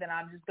working, then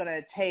I'm just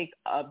gonna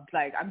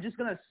I'm just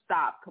gonna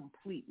stop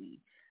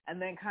completely, and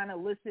then kind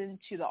of listen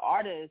to the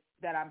artist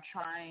that I'm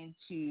trying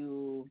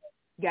to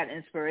get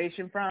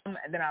inspiration from,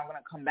 and then I'm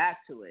gonna come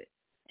back to it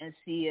and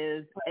see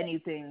if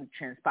anything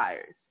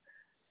transpires.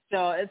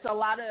 So it's a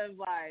lot of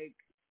like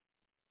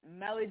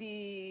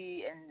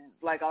melody and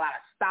like a lot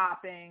of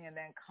stopping and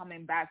then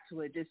coming back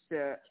to it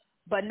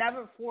but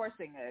never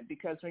forcing it,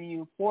 because when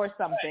you force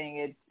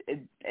something,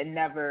 it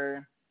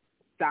never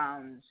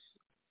sounds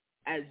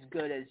as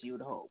good as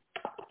you'd hope.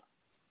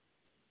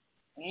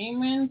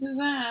 Amen to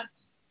that.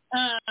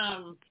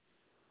 Oh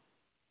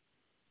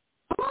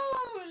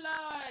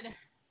Lord.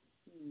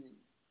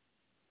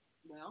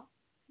 Well,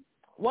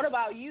 what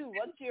about you?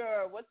 What's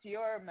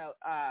your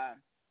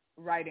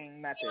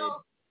writing method?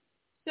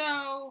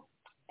 So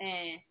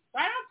I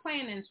don't play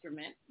an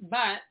instrument,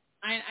 but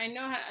I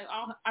know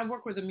how. I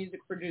work with a music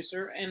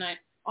producer, and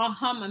I'll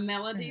hum a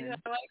melody that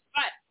I like.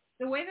 But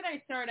the way that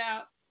I start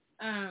out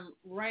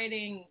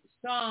writing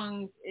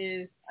songs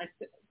is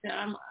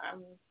I'm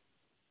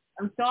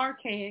still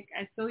archaic.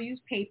 I still use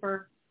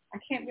paper. I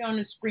can't be on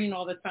the screen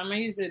all the time. I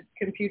use a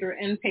computer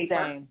and paper.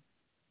 Same.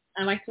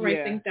 I like to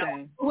write things down.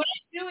 Same. What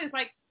I do is,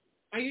 like,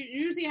 I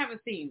usually have a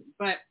theme,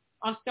 but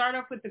I'll start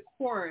off with the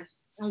chorus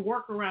and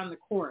work around the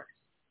chorus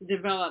to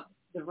develop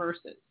the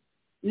verses.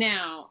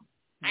 Now,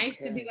 I used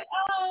to be like,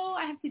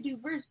 I have to do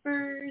verse,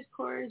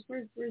 chorus,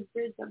 verse, blah,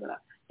 blah, blah.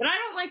 But I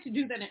don't like to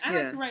do that. I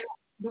like to write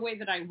the way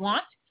that I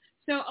want.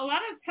 So a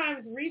lot of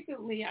times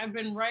recently I've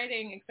been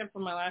writing, except for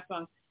my last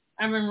song,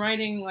 I've been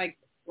writing like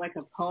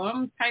a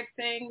poem type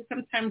thing.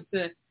 Sometimes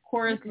the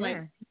chorus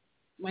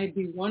might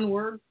be one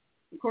word.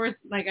 Of course,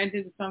 like I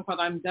did a song called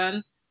I'm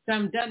Done. So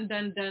I'm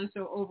done,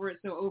 so over it.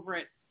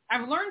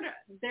 I've learned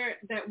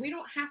that we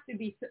don't have to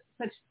be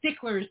such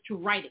sticklers to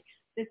writing.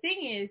 The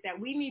thing is that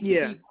we need to be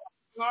who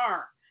we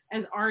are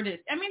as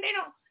artists. I mean,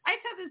 I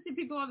tell this to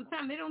people all the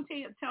time. They don't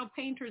tell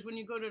painters when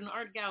you go to an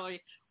art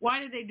gallery, why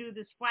do they do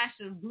this flash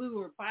of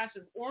blue or flash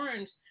of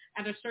orange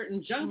at a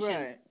certain junction?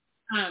 Right.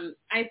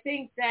 I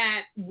think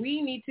that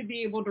we need to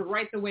be able to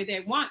write the way they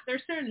want.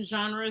 There's certain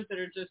genres that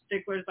are just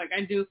sticklers. Like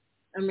I do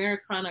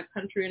Americana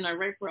country, and I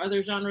write for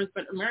other genres,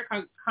 but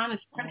Americana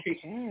country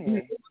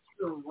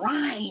to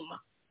rhyme.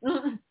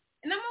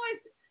 And I'm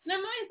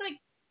always like,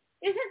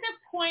 isn't the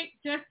point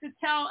just to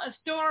tell a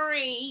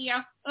story?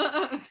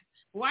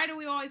 Why do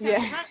we always have to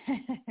rhyme?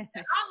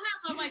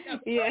 I'll have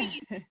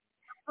a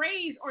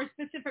phrase or a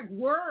specific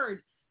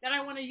word that I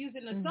want to use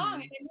in a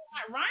song, and it may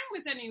not rhyme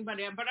with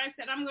anybody, but I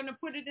said I'm going to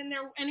put it in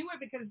there anyway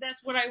because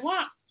that's what I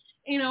want.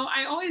 You know,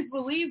 I always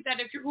believe that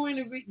if you're going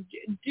to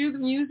do the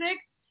music,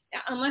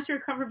 unless you're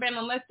a cover band,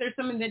 unless there's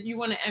something that you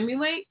want to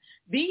emulate,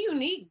 be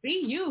unique,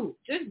 be you.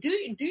 Just do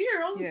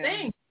your own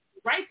thing.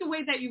 Write the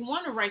way that you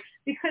want to write,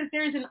 because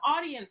there's an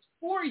audience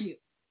for you.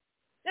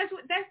 That's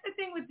the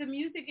thing with the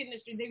music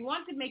industry. They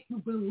want to make you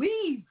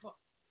believe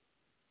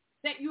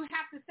that you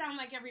have to sound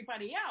like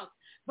everybody else.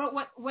 But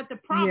what the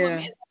problem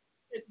is,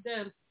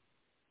 the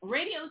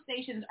radio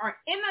stations are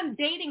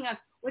inundating us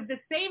with the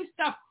same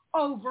stuff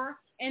over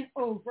and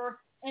over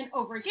and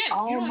over again.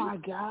 Oh my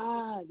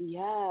God,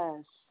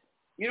 yes.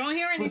 You don't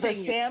hear anything.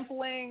 With the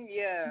sampling,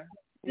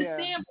 The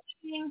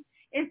sampling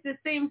is the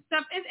same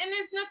stuff. And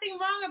there's nothing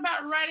wrong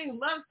about writing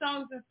love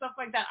songs and stuff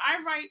like that.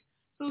 I write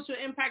social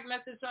impact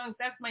message songs.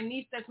 That's my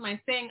niche. That's my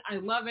thing. I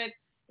love it.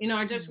 You know,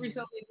 I just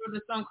recently wrote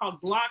a song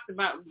called Blocked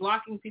about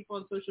blocking people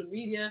on social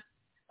media,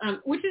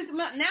 which is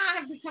now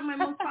I have become my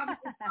most popular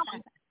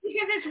song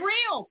because it's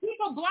real.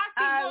 People block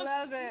people. I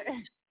love it.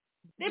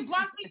 They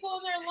block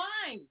people in their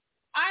lives.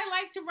 I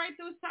like to write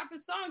those type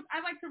of songs.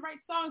 I like to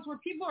write songs where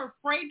people are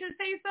afraid to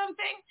say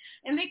something,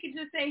 and they can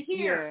just say,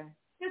 here,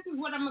 this is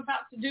what I'm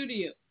about to do to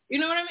you. You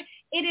know what I mean?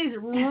 It is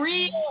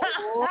real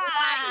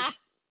life.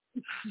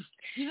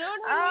 You know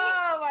what I mean?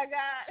 Oh my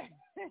God.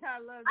 I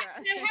love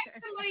that. I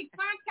had somebody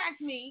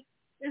contact me.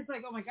 It's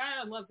like, oh my God,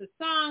 I love the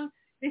song.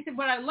 They said,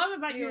 what I love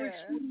about you is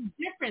extremely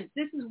different.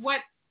 This is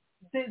what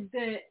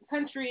the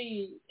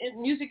country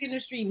music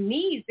industry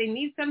needs. They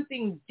need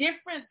something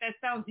different that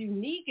sounds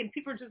unique, and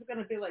people are just going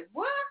to be like,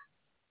 what?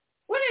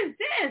 What is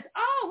this?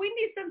 Oh, we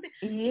need something.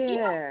 Yeah. You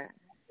know,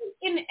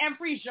 in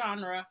every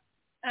genre,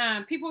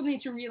 people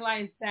need to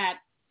realize that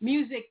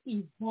music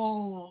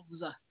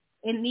evolves.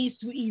 It needs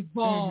to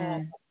evolve.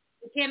 Mm-hmm.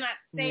 You cannot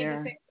stay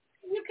the same.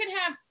 You can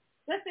have,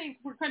 let's say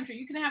for country,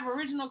 you can have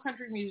original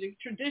country music,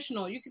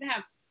 traditional. You can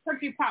have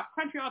country pop,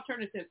 country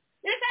alternative.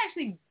 There's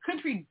actually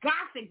country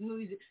gothic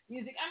music.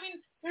 I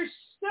mean, there's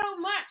so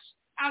much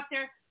out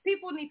there.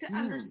 People need to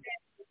understand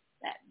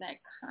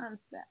that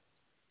concept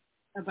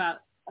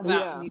about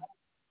music.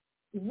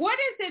 What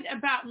is it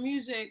about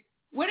music?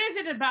 What is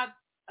it about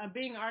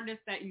being an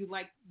artist that you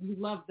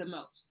love the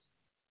most?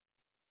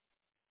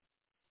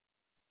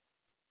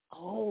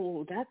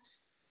 Oh, that's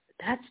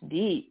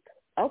deep.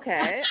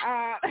 Okay.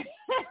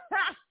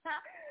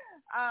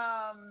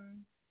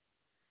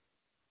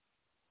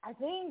 I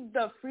think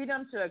the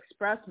freedom to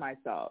express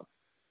myself.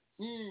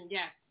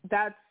 Yeah.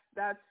 That's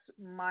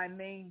my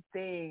main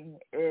thing.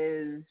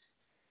 Is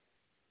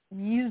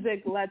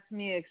music lets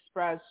me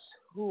express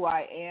who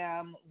I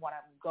am, what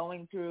I'm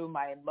going through,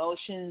 my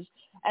emotions,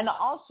 and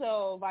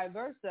also vice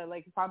versa.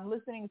 Like if I'm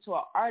listening to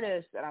an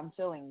artist and I'm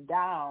feeling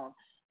down,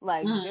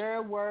 like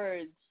their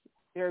words,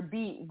 their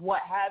beat,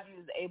 what have you,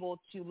 is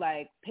able to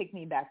like pick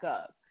me back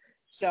up.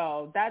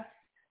 So that's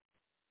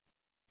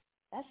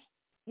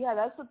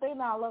the thing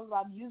that I love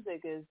about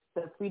music, is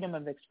the freedom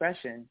of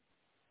expression.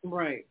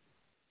 Right.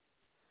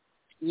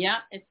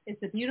 Yeah,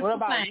 it's a beautiful thing.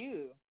 What about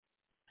you?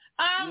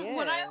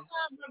 What I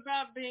love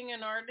about being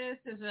an artist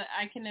is that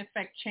I can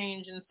affect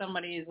change in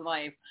somebody's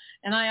life,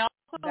 and I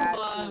also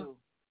love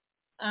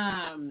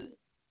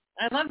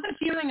I love the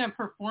feeling of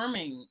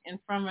performing in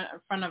front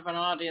of an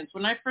audience.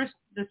 When I first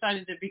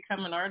decided to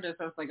become an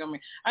artist, I was like,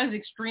 I was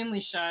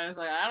extremely shy. I was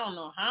like, I don't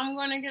know how I'm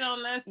going to get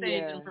on that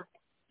stage and perform for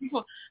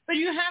people. But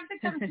you have to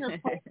come to a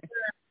point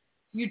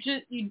where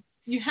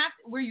you have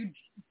to, where you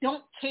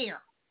don't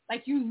care.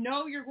 Like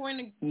you're going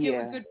to give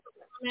a good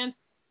performance.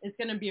 It's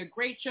going to be a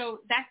great show.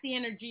 That's the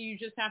energy you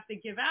just have to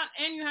give out,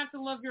 and you have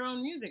to love your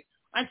own music.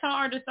 I tell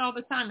artists all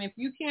the time, if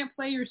you can't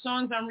play your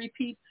songs on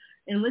repeat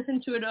and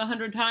listen to it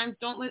 100 times,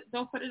 don't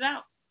put it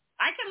out.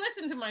 I can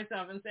listen to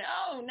myself and say,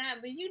 oh,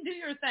 Natalie, you do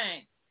your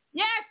thing.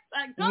 Yes,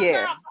 go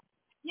girl.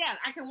 Yeah,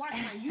 I can watch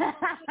my YouTube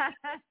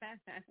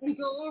and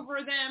go over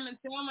them and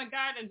say, oh, my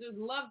God, I just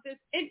love this.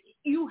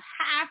 You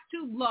have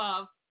to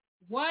love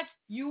what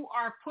you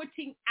are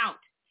putting out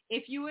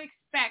if you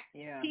expect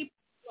people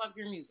to love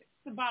your music.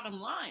 It's the bottom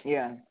line.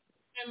 Yeah. You know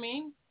what I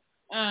mean?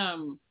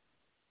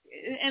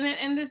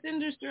 And this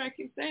industry, I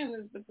keep saying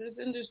this, but this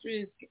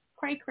industry is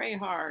cray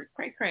hard,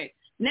 cray.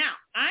 Now,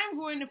 I'm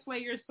going to play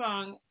your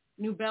song,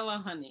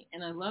 Nubella Honey,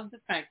 and I love the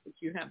fact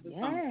that you have the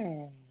song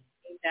named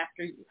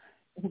after you.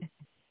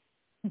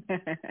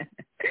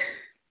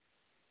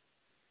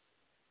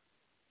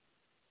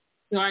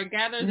 So I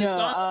gather the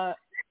song.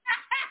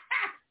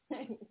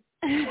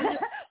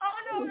 Oh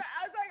no! I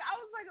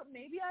was like,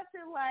 maybe I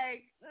should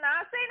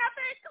not say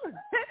nothing.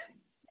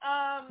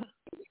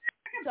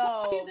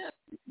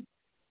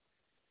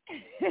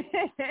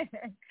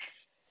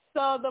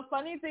 So the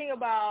funny thing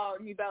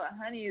about Nubella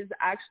Honey is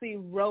I actually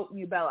wrote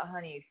Nubella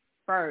Honey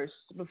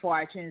first before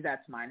I changed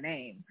that to my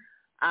name.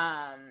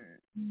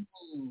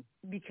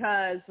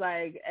 Because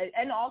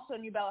and also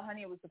Nubella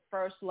Honey was the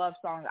first love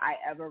song I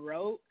ever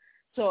wrote.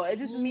 So it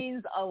just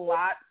means a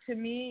lot to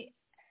me.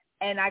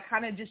 And I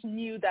kind of just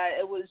knew that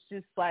it was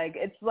just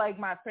it's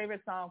my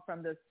favorite song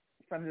from this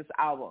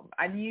album.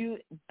 I knew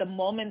the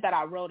moment that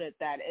I wrote it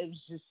that it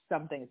was just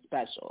something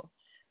special.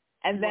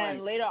 And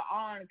then later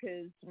on,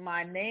 because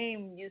my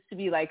name used to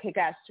be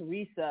Kick-Ass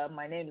Teresa,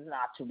 my name is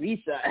not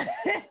Teresa.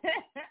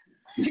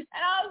 And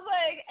I was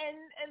like, and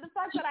the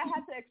fact that I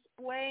had to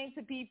explain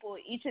to people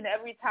each and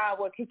every time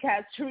what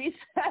Kick-Ass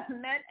Teresa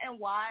meant and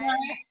why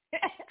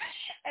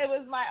it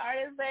was my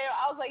artist name,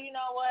 I was like, you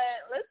know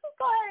what, let's just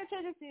go ahead and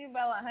change it to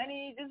Nubella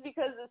Honey, just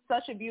because it's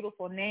such a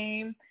beautiful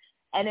name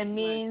and it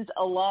means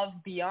a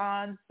love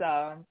beyond.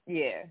 So,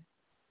 yeah.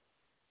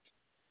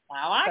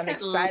 I'm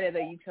excited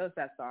that you chose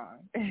that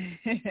song.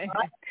 Good.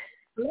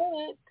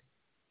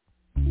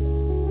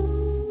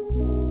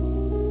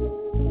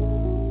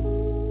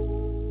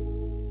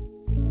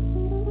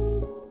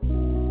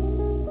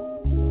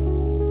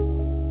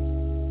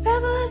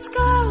 Let's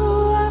go,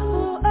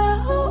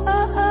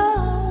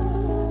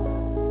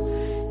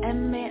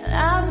 and make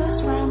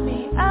lovers round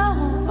me,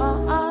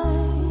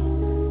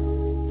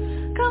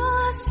 Come on,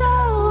 let's go,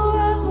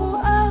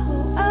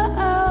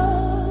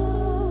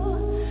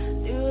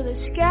 through the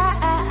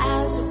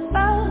skies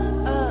above.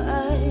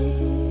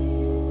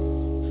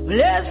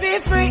 Let's be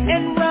free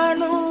and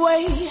run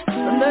away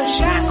from the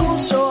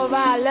shackles of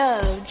our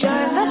love.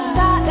 Join the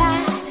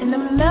starlight in the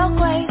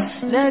Milky Way,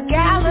 the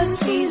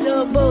galaxies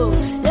above.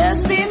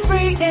 Let's be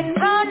free and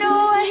run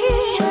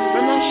away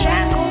from the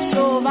shackles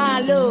of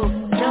our love.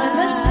 Join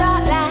the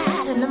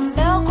starlight and the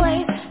Milky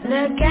Way,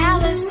 the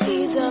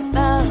galaxies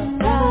above.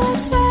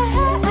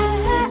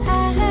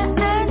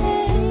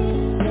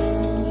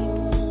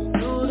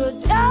 Through the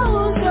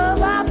doors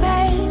of our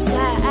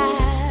baseline,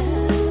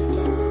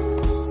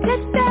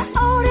 let that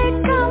oldie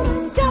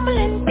come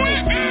tumbling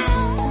down.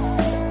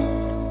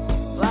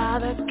 While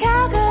the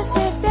cowgirls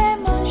sit there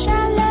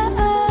motion love.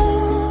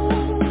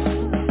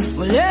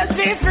 Well, let's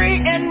be free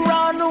and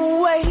run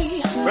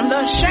away from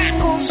the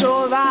shackles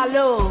of our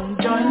love.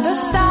 Join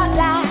the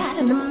starlight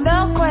and the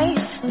Milky Way,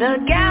 the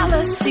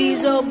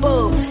galaxies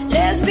above.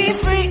 Let's be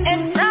free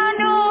and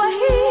run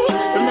away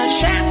from the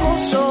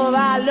shackles of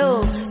our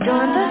love.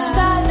 Join the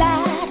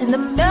starlight and the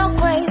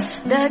Milky Way,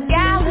 the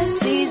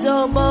galaxies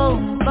above.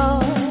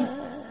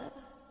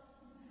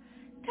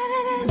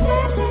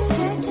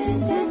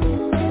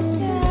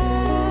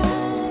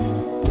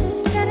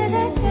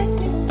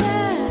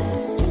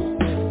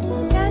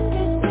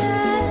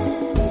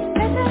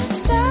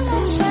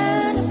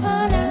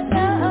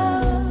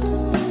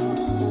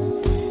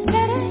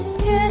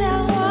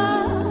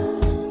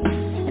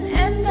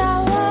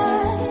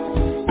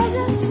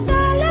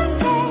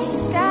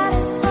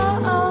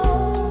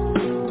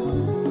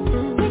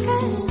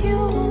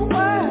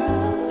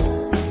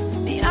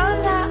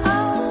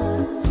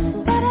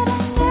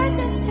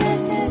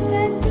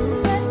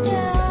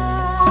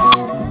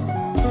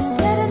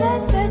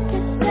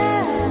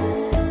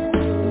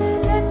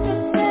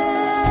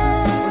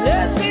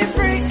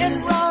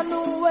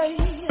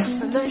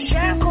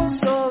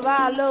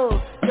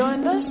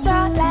 Join the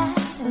starlight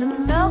and the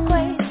Milky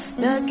Way,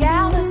 the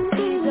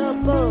galaxies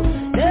above.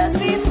 Let's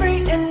be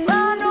free and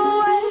run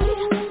away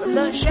from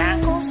the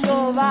shackles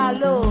of our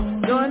love.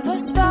 Join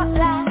the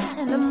starlight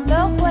and the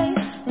Milky Way,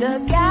 the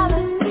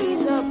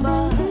galaxies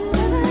above.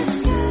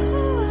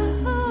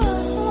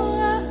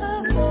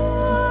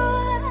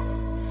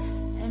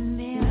 And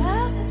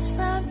miracles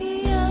from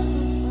beyond.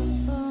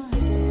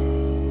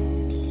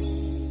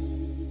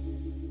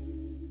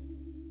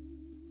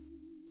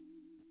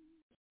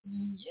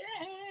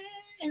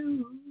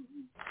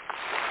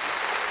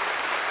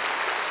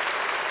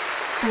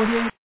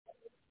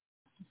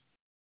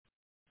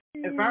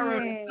 If I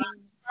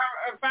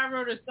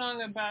wrote a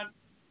song about,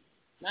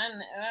 I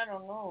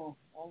don't know.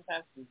 I'll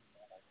have to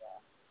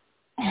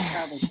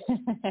probably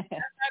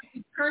I'd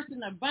be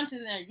cursing a bunch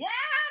in there.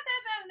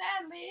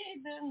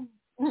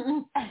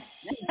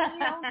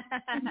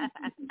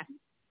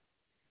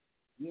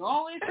 You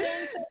always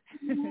say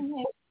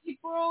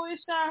people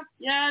always shocked.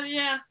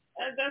 Yeah.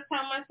 That's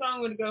how my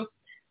song would go.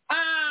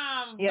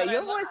 Yeah,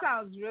 your voice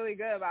sounds really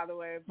good, by the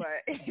way.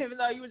 But even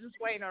though you were just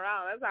waiting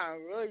around, that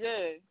sounds really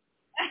good.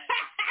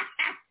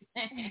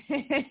 I may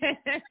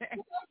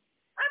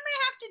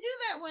have to do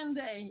that one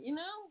day. You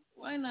know,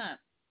 why not?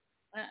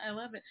 I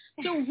love it.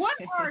 So, what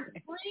are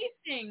 3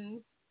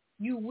 things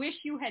you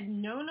wish you had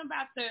known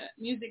about the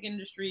music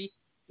industry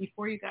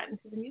before you got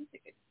into the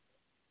music industry?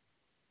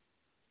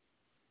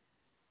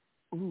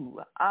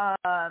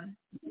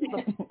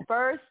 The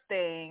first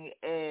thing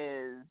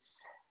is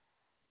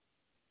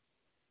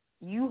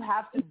you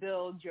have to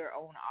build your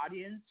own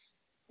audience.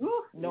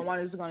 Ooh. No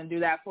one is going to do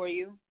that for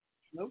you.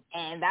 Nope.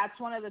 And that's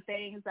one of the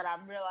things that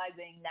I'm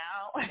realizing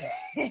now.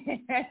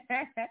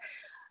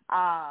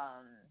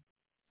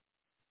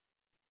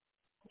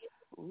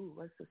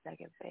 What's the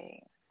second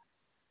thing?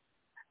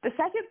 The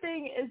second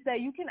thing is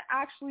that you can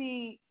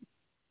actually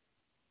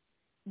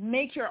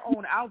make your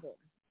own album.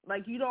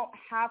 Like, you don't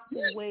have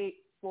to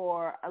wait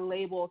for a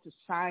label to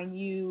sign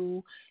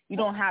you. You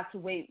don't have to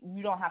wait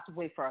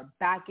for a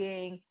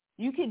backing.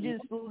 You can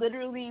just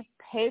literally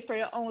pay for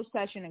your own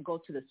session and go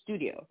to the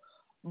studio.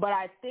 But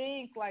I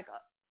think, like,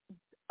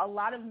 a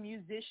lot of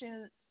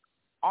musicians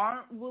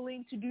aren't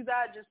willing to do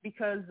that just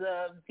because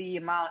of the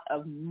amount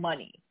of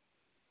money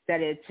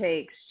that it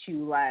takes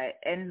to, like,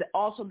 and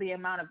also the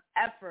amount of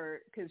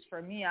effort, because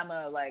for me, I'm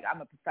a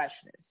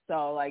perfectionist.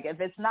 So, like,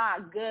 if it's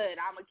not good,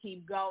 I'm going to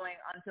keep going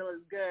until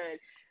it's good.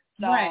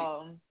 So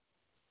right.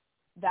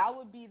 That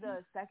would be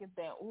the second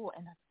thing. Ooh,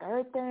 and the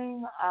third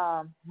thing,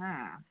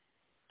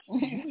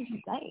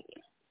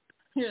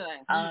 You're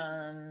like,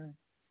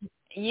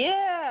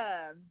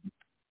 yeah,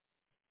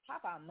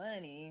 pop out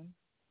money.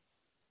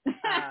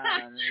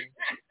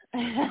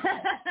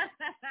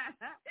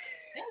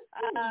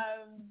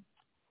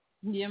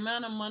 The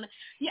amount of money.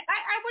 Yeah,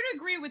 I would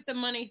agree with the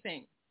money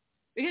thing,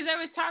 because I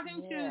was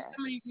talking to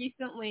somebody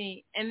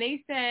recently, and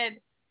they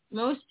said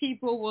most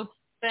people will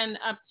spend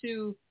up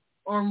to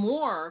or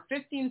more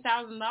 $15,000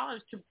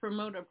 to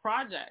promote a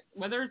project,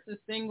 whether it's a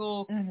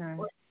single or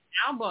an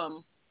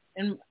album.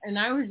 And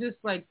I was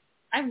just like,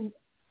 I've never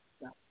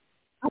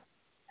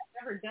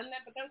done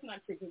that, but that's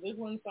not true, because there's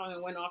one song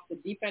that went off the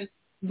deep end.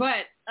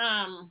 But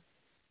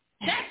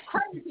that's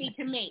crazy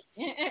to me.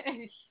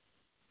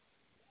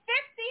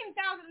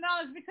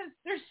 $15,000, because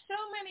there's so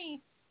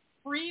many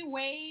free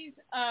ways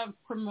of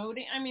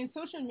promoting. I mean,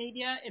 social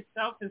media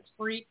itself is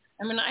free.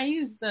 I mean, I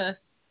use the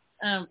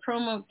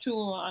promo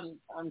tool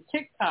on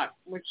TikTok,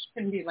 which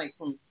can be like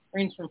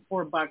range from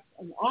 $4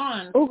 and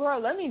on. Oh, girl,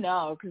 let me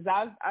know, because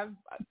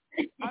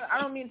I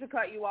don't mean to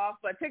cut you off,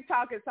 but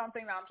TikTok is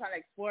something that I'm trying to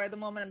explore at the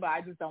moment, but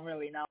I just don't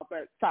really know.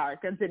 But sorry,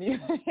 continue.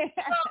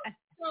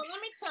 So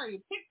let me tell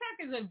you, TikTok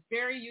is a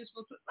very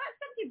useful tool.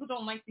 Some people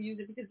don't like to use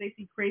it because they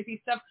see crazy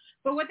stuff,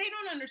 but what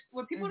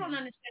people don't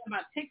understand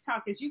about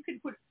TikTok is you can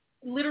put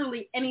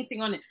literally anything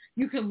on it.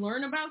 You can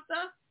learn about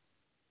stuff.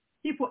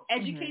 People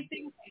educate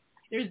things.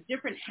 There's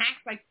different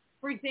hacks, like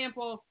for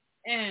example,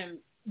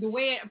 the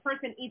way a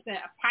person eats a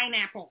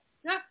pineapple.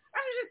 I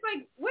was just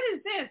like, what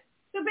is this?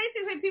 So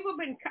basically, people have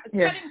been cutting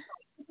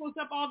pineapples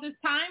up all this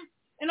time,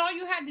 and all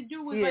you had to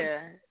do was like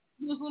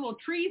those little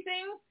tree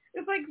things.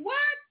 It's like,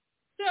 what?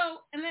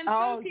 So, and then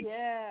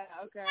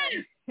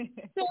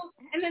So,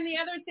 and then the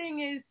other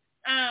thing is,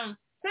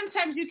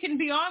 sometimes you can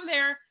be on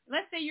there.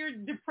 Let's say you're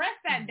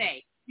depressed that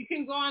day. You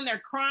can go on there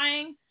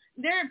crying.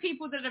 There are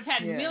people that have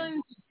had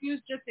millions of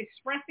views just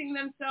expressing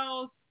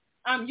themselves.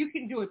 You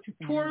can do a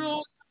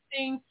tutorial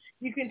thing.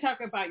 You can talk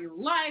about your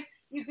life.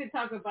 You can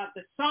talk about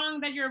the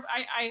song that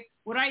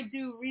what I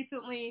do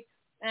recently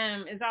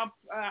is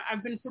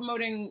I've been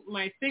promoting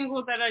my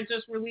single that I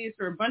just released,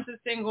 or a bunch of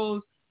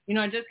singles. You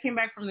know, I just came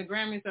back from the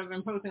Grammys, so I've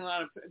been posting a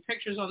lot of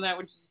pictures on that,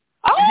 which is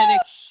a headache.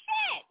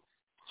 Shit!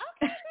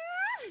 Okay.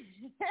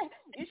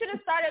 You should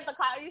have started the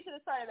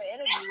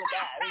interview with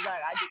that. It was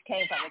like, I just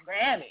came from the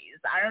Grammys.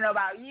 I don't know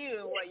about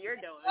you, what you're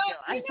doing.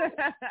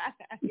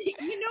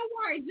 You know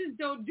why I just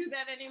don't do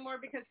that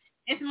anymore? Because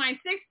it's my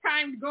 6th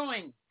time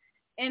going.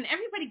 And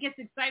everybody gets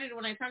excited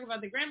when I talk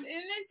about the Grammys.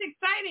 And it's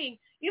exciting.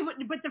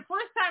 But the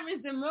first time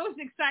is the most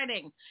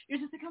exciting. You're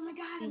just like, oh, my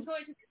God, I'm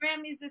going to the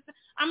Grammys.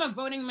 I'm a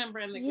voting member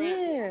in the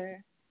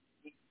Grammys.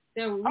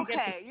 So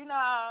you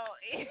know,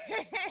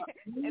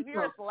 if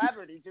you're a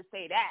celebrity, just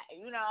say that,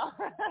 you know.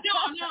 No,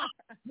 I'm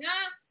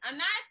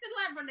not a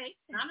celebrity.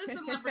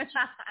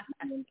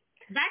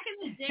 Back in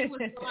the day,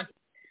 when you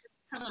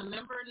become a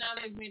member, now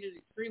they've made it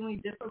extremely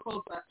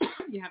difficult. But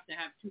you have to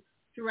have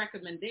two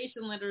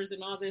recommendation letters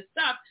and all this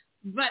stuff.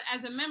 But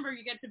as a member,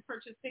 you get to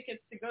purchase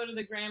tickets to go to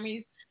the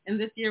Grammys. And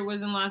this year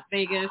was in Las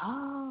Vegas.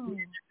 Oh. You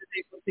were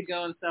able to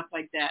go and stuff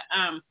like that.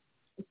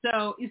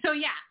 So it's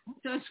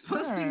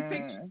posting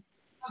pictures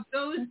of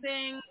those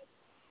things.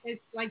 It's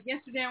like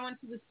yesterday I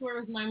went to the store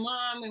with my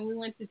mom and we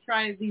went to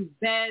try these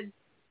beds.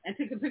 I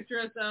took a picture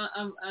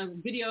of a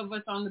video of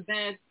us on the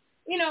bed.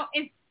 You know,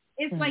 it's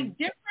like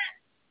different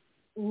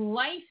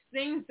life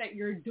things that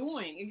you're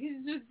doing. It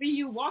can just be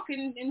you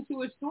walking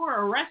into a store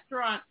or a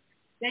restaurant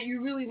that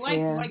you really like.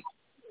 Like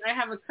I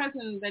have a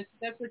cousin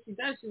that's what she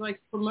does. She like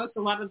promotes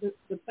a lot of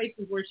the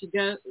places where she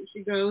goes.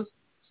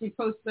 She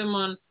posts them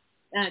on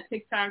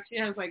TikTok. She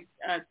has like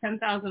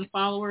 10,000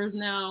 followers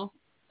now.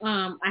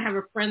 I have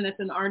a friend that's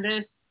an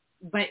artist,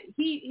 but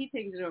he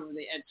takes it over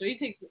the edge. So he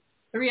takes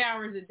 3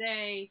 hours a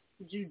day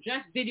to do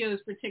just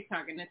videos for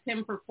TikTok, and it's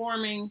him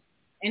performing.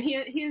 And he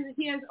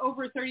has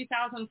over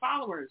 30,000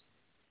 followers.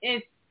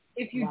 If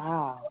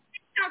TikTok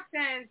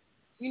says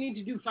you need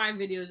to do 5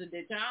 videos a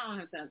day, I don't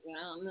have that.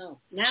 I don't know.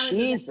 Now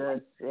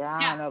Jesus, I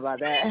don't know about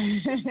that.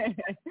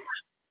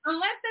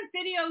 Unless the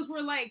videos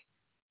were like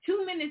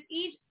 2 minutes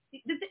each.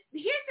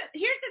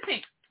 Here's the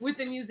thing with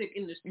the music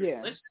industry.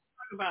 Yeah. Let's just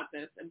talk about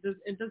this.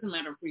 It doesn't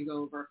matter if we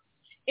go over.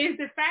 Is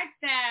the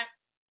fact that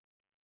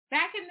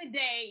back in the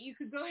day, you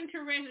could go into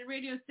a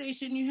radio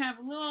station, you have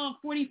a little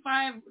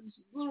 45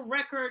 little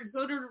record,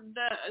 go to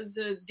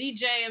the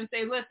DJ and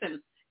say,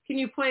 listen, can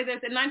you play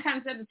this? And 9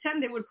 times out of 10,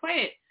 they would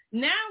play it.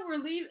 Now we're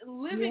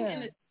living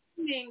in a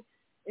streaming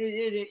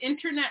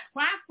internet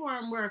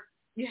platform where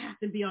you have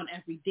to be on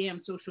every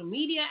damn social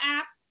media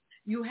app.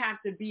 You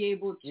have to be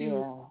able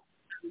to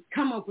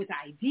come up with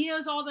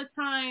ideas all the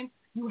time.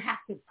 You have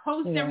to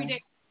post every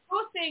day.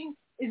 Posting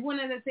is one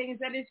of the things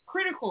that is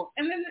critical.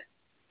 And then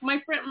my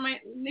friend,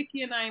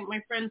 Nikki and I,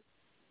 my friend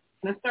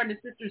that started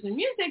Sisters in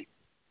Music,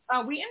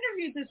 we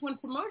interviewed this one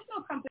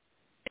promotional company.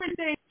 They were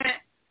saying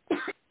that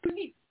you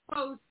need to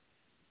post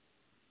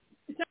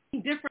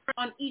something different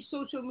on each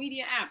social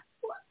media app.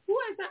 Who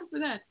has time for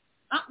that?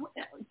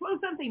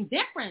 Post something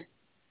different.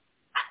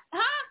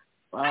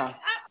 Wow.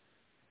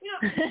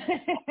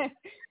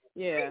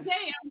 Every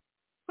day I'm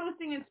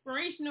posting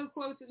inspirational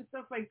quotes and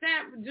stuff like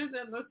that. Just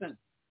listen,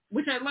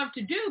 which I love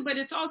to do, but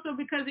it's also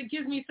because it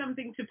gives me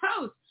something to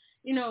post.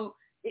 You know,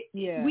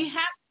 we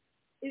have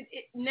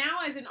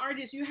now as an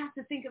artist, you have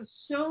to think of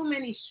so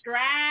many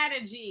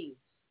strategies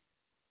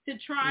to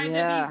try to be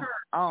heard.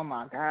 Oh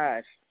my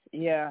gosh.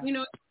 Yeah. You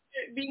know,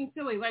 being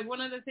silly. Like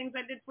one of the things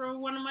I did for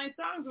one of my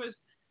songs was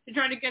to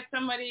try to get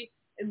somebody.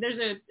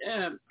 There's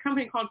a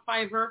company called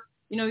Fiverr.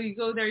 You know, you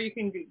go there, you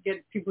can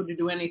get people to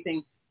do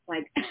anything.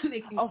 Like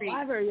they can create.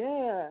 Fiverr,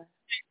 yeah.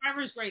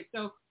 Fiverr's great.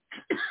 So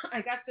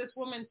I got this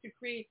woman to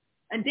create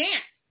a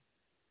dance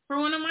for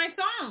one of my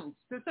songs.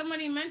 So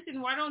somebody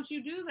mentioned, why don't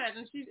you do that?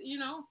 And she, you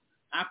know,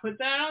 I put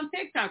that on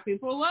TikTok.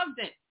 People loved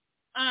it.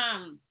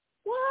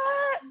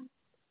 What?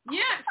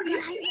 Yeah.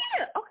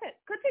 Okay,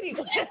 continue.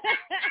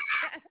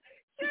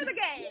 Share the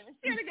game.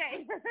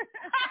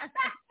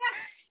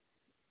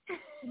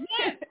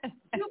 Yes,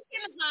 you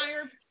can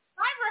hire.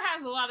 Fiverr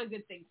has a lot of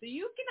good things, so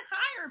you can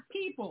hire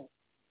people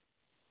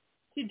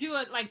to do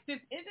it. Like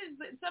it is,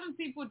 some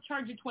people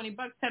charge you $20,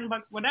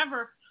 $10,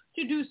 whatever,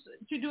 to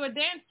do a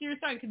dance to your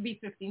song. It could be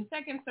 15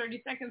 seconds,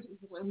 30 seconds,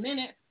 a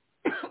minute,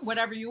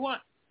 whatever you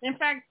want. In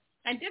fact,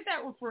 I did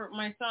that for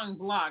my song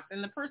Blocked,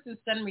 and the person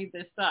sent me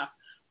this stuff,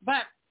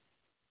 but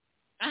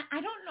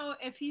I don't know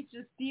if he's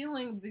just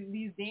stealing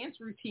these dance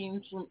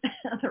routines from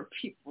other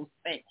people's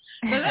things.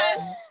 But I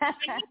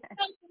need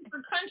something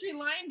for country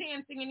line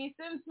dancing, and he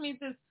sends me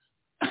this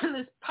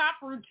this pop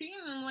routine,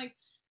 and I'm like,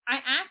 I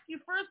asked you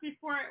first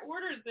before I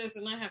ordered this,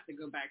 and I have to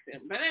go back to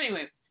him. But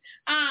anyway,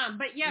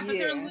 but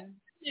there are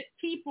legit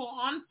people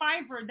on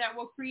Fiverr that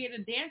will create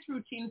a dance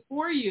routine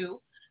for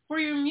you for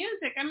your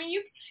music. I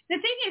mean, the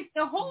thing is,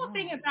 the whole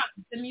thing about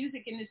the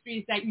music industry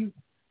is that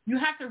you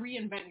have to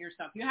reinvent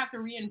yourself. You have to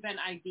reinvent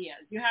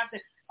ideas. You have to,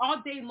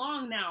 all day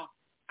long now,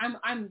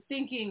 I'm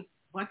thinking,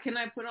 what can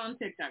I put on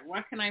TikTok?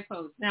 What can I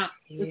post? Now,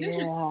 with this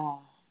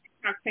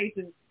TikTok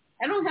pages,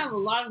 I don't have a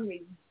lot of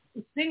me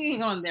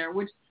singing on there,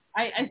 which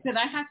I said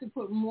I have to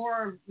put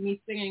more of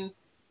me singing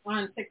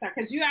on TikTok,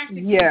 because you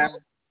actually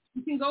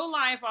you can go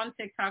live on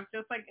TikTok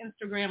just like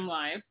Instagram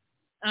Live,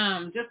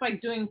 just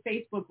like doing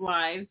Facebook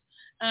Live.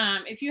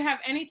 If you have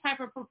any type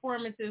of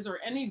performances or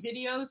any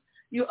videos,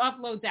 you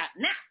upload that.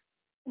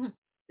 Now,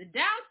 the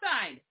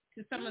downside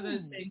to some of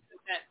those things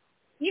is that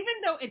even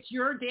though it's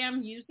your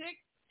damn music,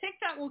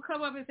 TikTok will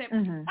come up and say, oh,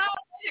 there's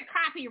a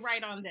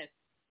copyright on this.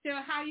 So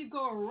how you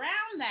go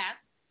around that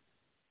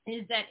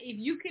is that if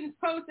you can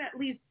post at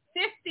least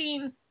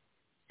 15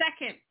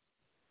 seconds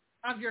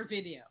of your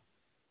video,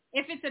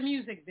 if it's a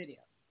music video.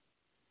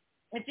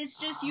 If it's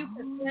just you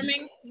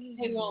performing,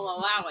 they will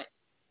allow it.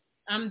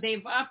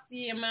 They've upped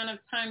the amount of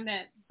time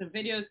that the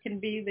videos can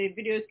be. The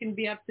videos can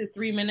be up to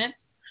 3 minutes.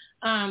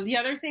 The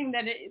other thing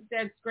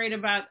that's great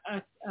about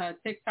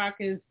TikTok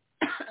is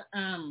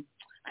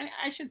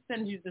I should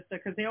send you this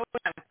because they always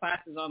have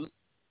classes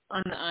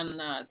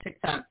on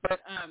TikTok, but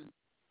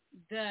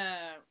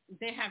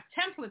they have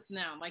templates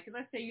now. Like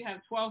let's say you have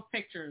 12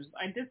 pictures.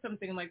 I did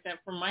something like that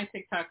for my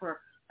TikTok where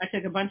I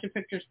took a bunch of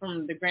pictures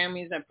from the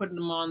Grammys. I put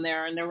them on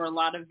there, and there were a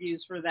lot of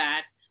views for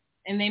that,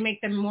 and they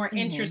make them more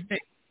interesting.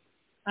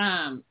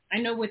 I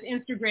know with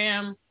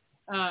Instagram,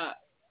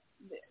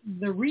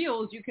 the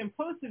Reels, you can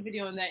post a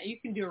video on that. You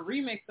can do a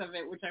remix of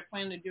it, which I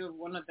plan to do of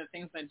one of the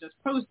things I just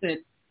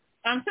posted.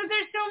 So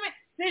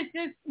there's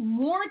just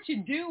more to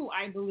do,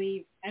 I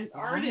believe, as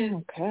artists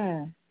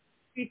to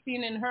be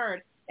seen and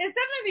heard. And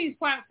some of these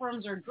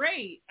platforms are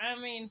great. I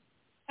mean,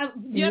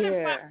 the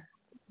other platform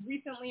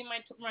recently,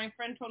 my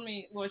friend told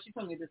me, well, she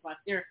told me this last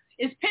year,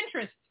 is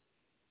Pinterest.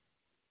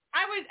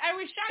 I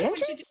was shocked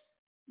when she just,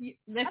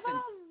 listen. I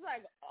thought it was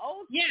like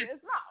old school. Yeah.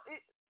 It's not.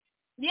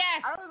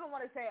 Yes. I don't even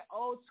want to say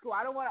old school.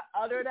 I don't want to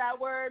utter that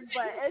word,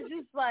 but it's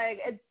just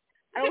like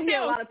I don't hear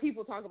a lot of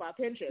people talk about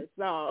Pinterest.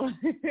 So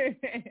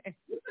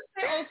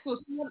say old school.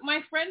 So what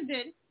my friend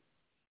did.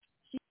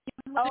 She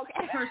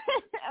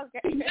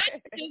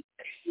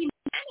She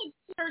managed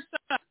her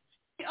stuff.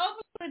 She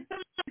uploaded some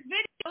of his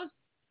videos.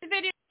 The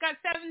video got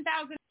 7,000.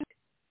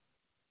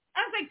 I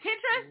was like,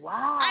 Pinterest?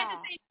 Wow. I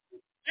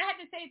had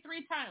to say it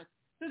 3 times.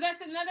 So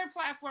that's another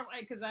platform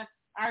because I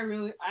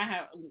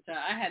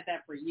had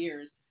that for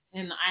years,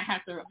 and I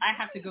have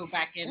to go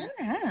back in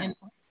and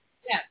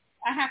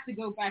I have to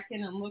go back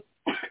in and look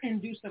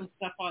and do some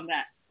stuff on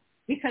that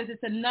because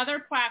it's another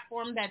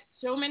platform that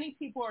so many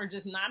people are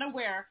just not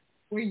aware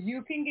where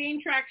you can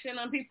gain traction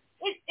on people.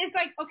 It's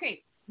like,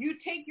 okay, you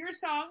take your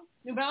song,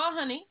 Nubella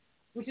Honey,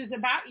 which is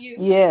about you,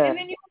 and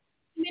then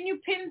you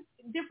pin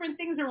different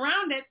things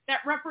around it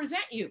that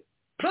represent you.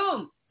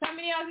 Boom.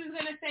 Somebody else is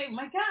going to say,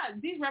 my God,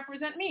 these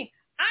represent me.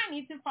 I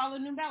need to follow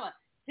Nubella.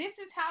 This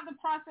is how the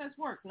process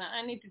works. Now,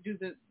 I need to do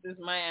this.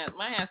 My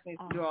ass needs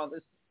to do all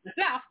this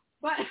stuff.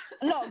 But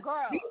no,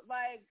 girl,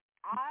 like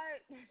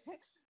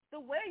the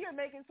way you're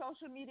making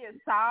social media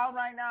sound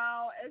right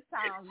now, it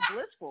sounds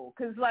blissful.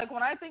 Because, like,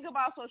 when I think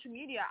about social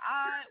media,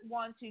 all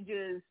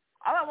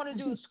I want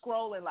to do is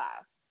scroll and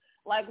laugh.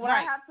 Like, when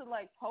I have to,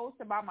 like, post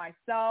about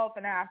myself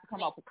and I have to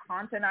come up with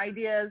content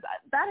ideas,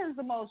 that is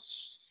the most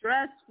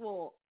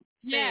stressful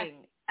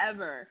thing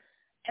ever.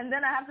 And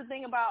then I have to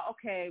think about,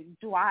 okay,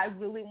 do I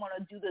really want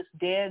to do this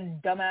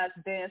dumbass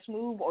dance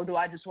move, or do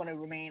I just want to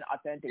remain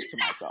authentic to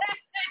myself?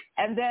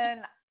 And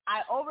then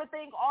I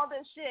overthink all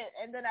this shit,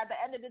 and then at the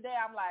end of the day,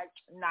 I'm like,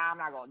 nah, I'm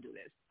not going to do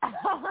this. I'm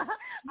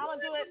going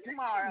to do it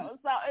tomorrow.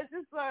 So it's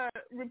just a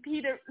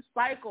repeated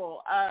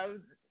cycle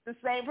of the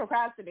same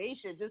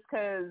procrastination just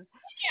because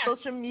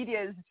social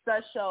media is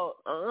such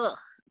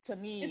to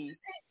me,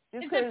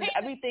 just because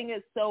everything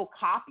is so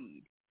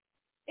copied.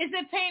 It's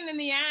a pain in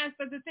the ass,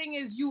 but the thing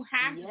is, you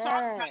have to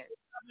talk about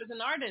yourself as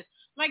an artist.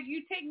 Like,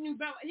 you take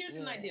Nubella. Here's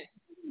an idea.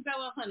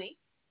 Nubella Honey,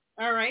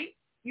 all right?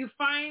 You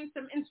find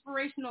some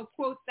inspirational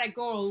quotes that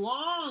go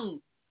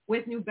along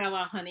with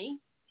Nubella Honey,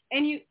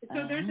 and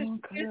there's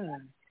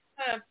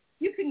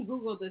you can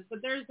Google this, but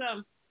there's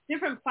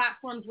different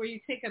platforms where you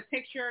take a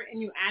picture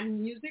and you add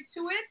music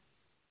to it.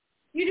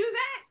 You do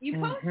that. You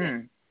post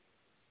it.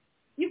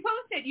 You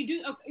post it. You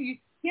do.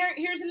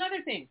 Here's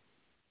another thing.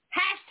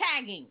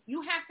 Hashtagging.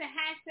 You have to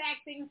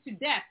hashtag things to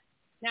death.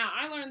 Now,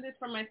 I learned this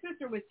from my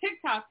sister with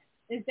TikTok,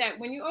 is that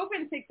when you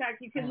open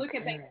TikTok, you can look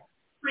at the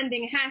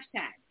trending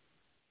hashtag.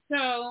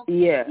 So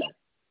yeah.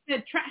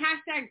 The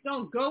hashtags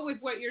don't go with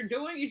what you're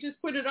doing. You just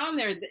put it on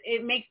there.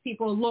 It makes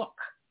people look.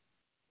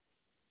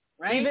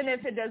 Right? Even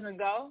if it doesn't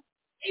go?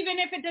 Even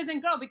if it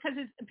doesn't go, because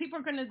people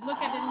are going to look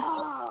at it and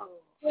go,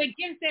 so it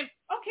gives them,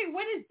 okay,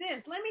 what is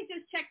this? Let me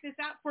just check this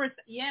out for a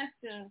Yes.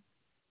 Okay.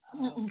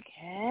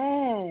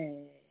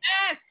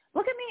 Yes.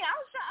 Look at me. I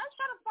was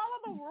trying to follow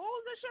the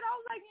rules and shit. I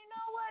was like, you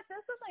know what?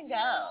 This doesn't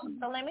go.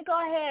 So let me go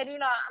ahead.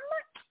 You know, I'm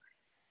like,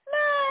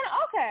 man,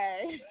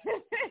 okay.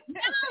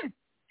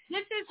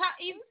 This is how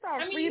you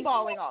start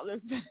freeballing all this.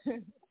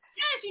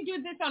 Yes, you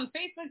do this on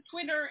Facebook,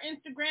 Twitter,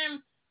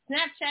 Instagram,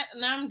 Snapchat.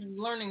 Now I'm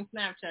learning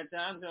Snapchat. So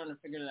I'm trying to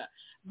figure it out.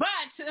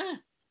 But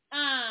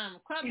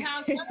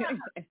Clubhouse,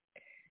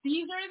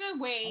 these are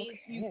the ways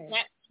you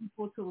get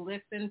people to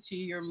listen to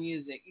your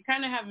music. You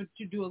kind of have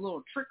to do a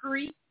little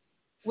trickery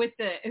with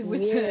the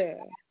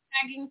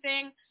tagging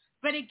thing,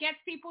 but it gets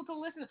people to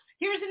listen.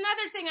 Here's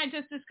another thing I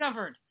just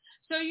discovered.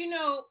 So,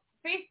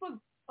 Facebook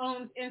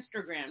owns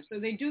Instagram, so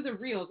they do the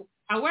reels.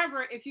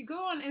 However, if you go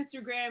on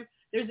Instagram,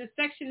 there's a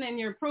section in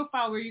your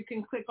profile where you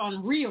can click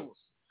on reels.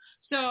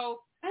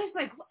 So I was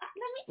like,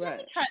 let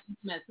me try this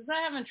mess, because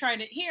I haven't tried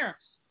it here.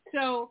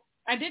 So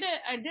I did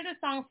a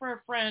song for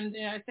a friend.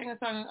 I sang a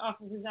song off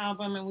of his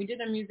album, and we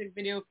did a music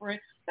video for it.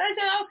 So I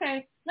said,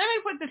 okay, let me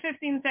put the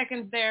 15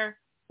 seconds there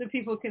so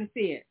people can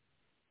see it.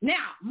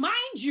 Now,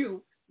 mind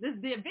you, the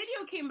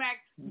video came out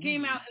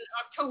in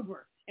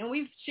October, and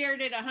we've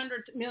shared it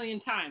 100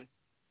 million times.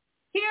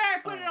 Here I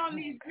put it on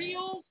these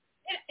reels.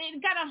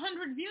 It got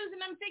 100 views,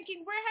 and I'm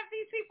thinking, where have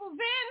these people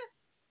been?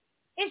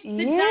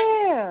 The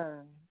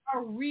dynamics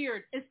are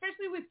weird,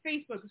 especially with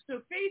Facebook.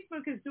 So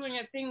Facebook is doing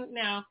a thing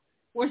now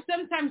where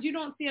sometimes you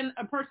don't see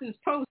a person's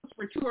post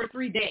for 2 or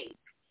 3 days.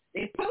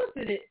 They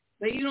posted it,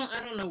 but you don't.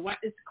 I don't know what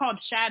it's called.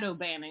 Shadow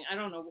banning. I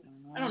don't know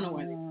why.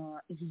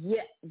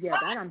 Yeah,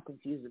 that I'm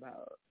confused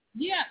about.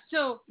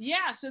 So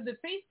the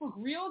Facebook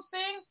Reels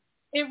thing,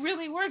 it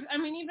really works. I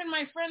mean, even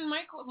my friend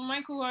Michael,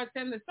 who I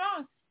sent the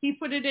song, he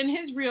put it in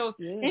his Reels,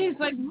 and he's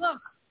like,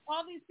 look,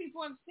 all these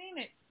people have seen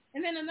it.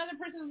 And then another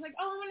person was like,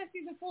 oh, I want to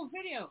see the full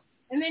video.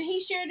 And then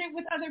he shared it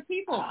with other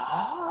people.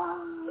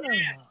 Oh,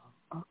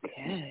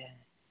 okay.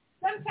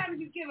 Sometimes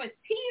you give a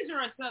teaser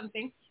or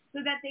something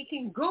so that they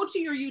can go to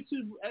your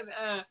YouTube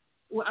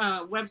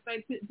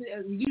website,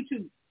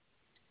 YouTube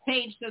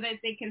page, so that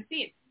they can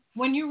see it.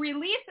 When you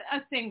release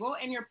a single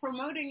and you're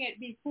promoting it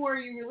before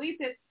you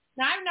release it,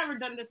 now I've never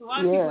done this. A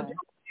lot of people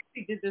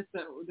did this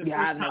the first I've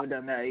time. never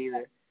done that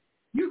either.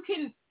 You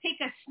can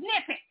take a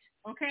snippet,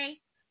 okay?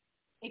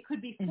 It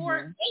could be 8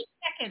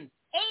 seconds.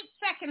 8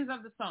 seconds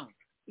of the song.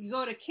 You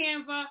go to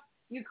Canva,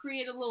 you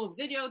create a little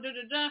video,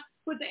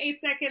 put the 8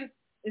 seconds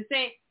and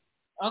say,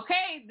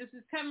 okay, this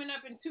is coming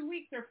up in 2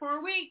 weeks or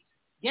 4 weeks.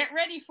 Get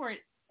ready for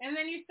it. And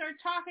then you start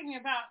talking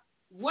about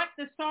what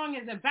the song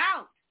is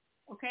about,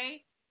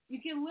 okay? You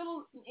can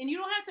and you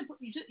don't have to,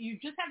 you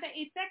just have the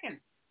 8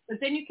 seconds. But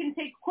then you can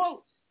take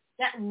quotes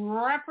that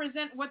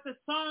represent what the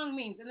song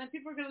means. And then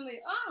people are going to be,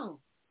 oh,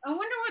 I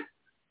wonder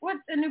what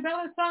the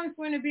Nubella song is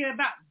going to be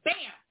about.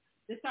 Bam!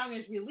 The song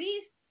is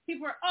released.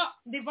 People are up.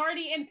 They've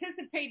already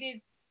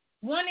anticipated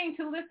wanting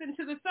to listen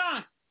to the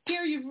song.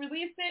 Here you've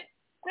released it.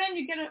 Then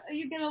you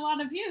get a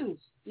lot of views.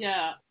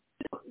 Yeah.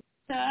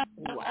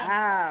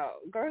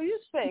 Wow. Girl, you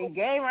spitting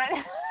game right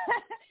now.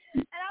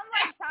 And I'm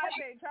like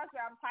typing. Trust me,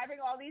 I'm typing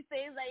all these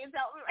things that you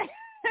tell me.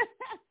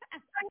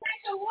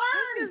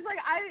 It's like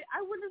I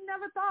would have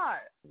never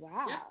thought.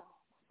 Wow. Yeah.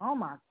 Oh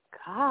my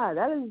God.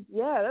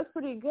 That's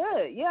pretty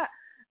good. Yeah.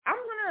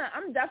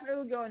 I'm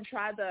definitely going to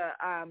try the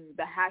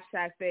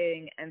hashtag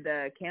thing and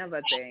the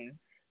Canva thing.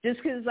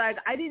 Just because, like,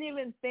 I didn't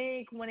even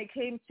think when it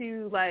came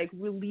to, like,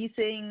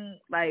 releasing,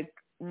 like,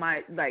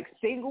 my, like,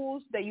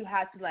 singles that you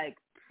had to, like,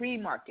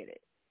 pre-market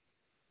it.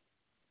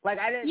 Like,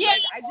 I didn't,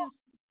 like, I just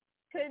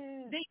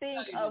couldn't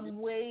think of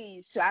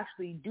ways to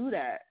actually do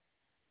that.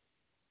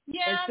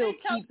 Yeah, and still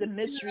keep the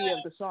mystery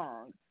of the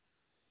song.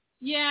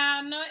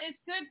 Yeah, no, it's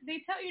good.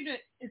 They tell you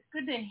it's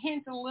good to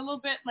hint a little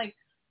bit. Like,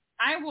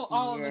 I will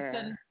all of a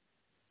sudden,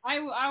 I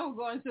will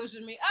go on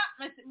social media.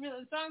 My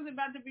song's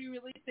about to be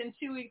released in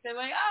 2 weeks. They're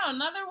like, oh,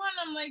 another one?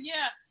 I'm like,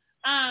 yeah.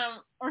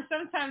 Or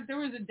sometimes there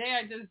was a day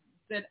I just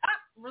said,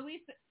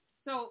 release it.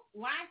 So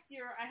last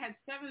year I had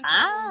 7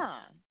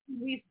 songs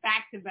released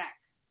back to back.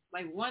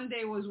 Like one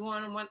day was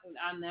one.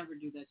 I'll never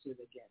do that shit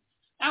again.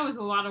 That was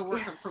a lot of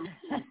work from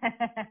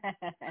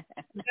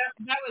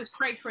that was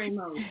cray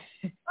mode.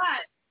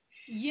 But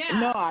yeah.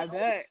 No, I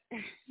bet.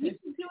 You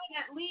can do it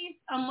at least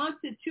a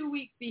month to 2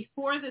 weeks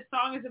before the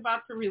song is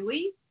about to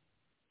release,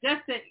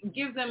 just to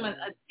give them a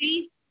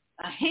tease,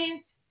 a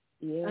hint,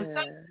 of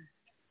something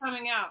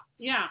coming out.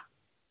 Yeah.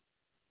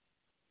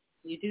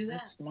 You do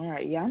that. That's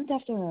smart. Yeah, I'm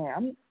going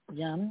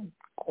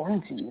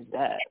to use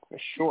that for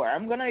sure.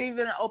 I'm gonna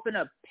even open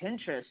up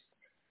Pinterest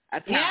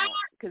account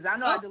because I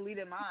know I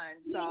deleted mine,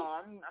 so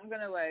I'm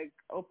gonna like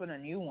open a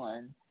new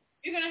one.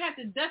 You're gonna have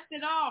to dust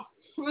it off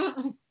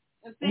and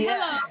say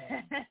hello,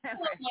 my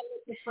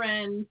little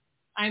friend.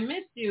 I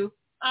missed you.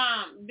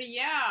 But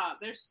yeah,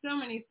 there's so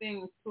many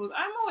things cool.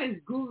 I'm always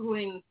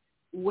Googling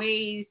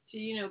ways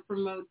to,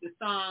 promote the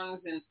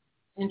songs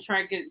and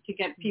try to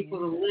get people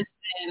to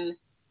listen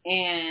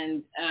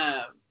and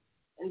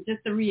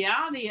just the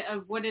reality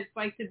of what it's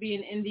like to be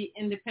an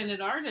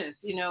independent artist.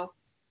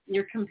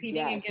 You're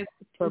competing against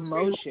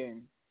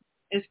promotion.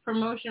 It's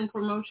promotion.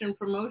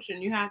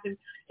 You have to.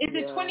 It's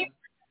a 24/7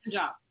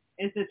 job.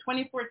 It's a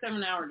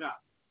 24/7 hour job.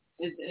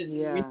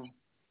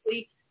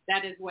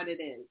 That is what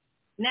it is.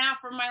 Now,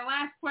 for my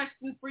last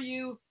question for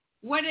you,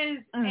 what is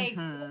a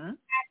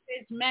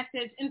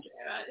message,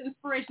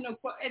 inspirational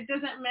quote? It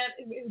doesn't matter,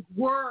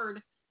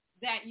 word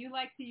that you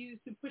like to use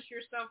to push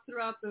yourself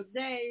throughout the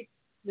day,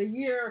 the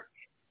year,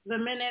 the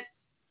minute,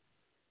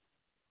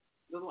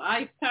 the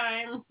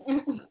lifetime.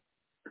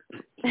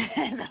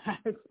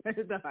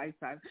 The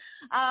lifetime.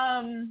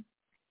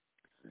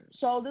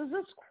 So there's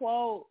this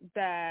quote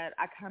that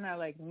I kind of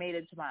like made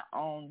into my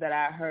own that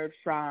I heard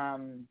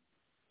from.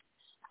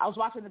 I was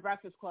watching The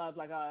Breakfast Club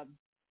a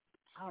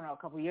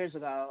couple years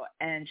ago,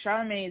 and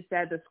Charlamagne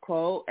said this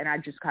quote, and I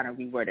just kind of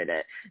reworded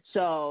it.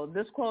 So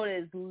this quote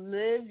is,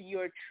 "Live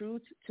your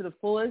truth to the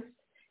fullest.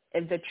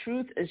 If the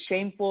truth is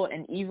shameful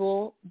and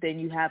evil, then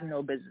you have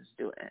no business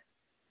doing it."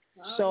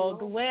 So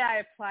the way I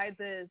applied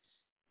this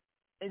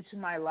into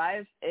my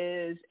life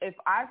is if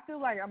I feel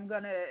like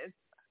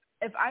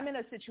if I'm in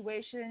a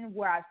situation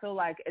where I feel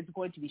like it's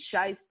going to be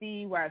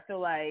shysty, where I feel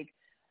like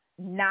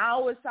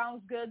now it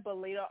sounds good, but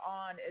later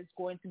on it's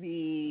going to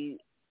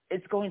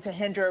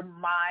hinder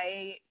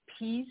my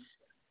peace,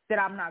 then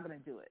I'm not going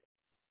to do it.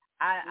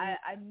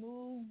 I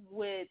move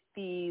with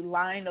the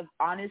line of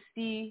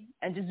honesty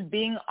and just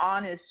being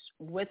honest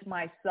with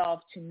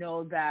myself to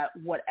know that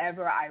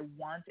whatever I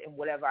want and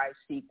whatever I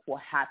seek will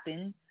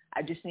happen.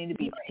 I just need to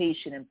be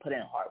patient and put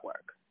in hard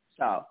work.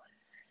 So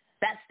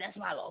that's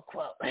my little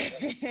quote.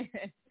 Amen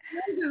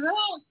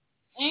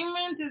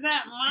to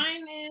that.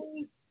 Mine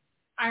is,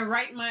 I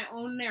write my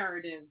own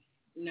narrative.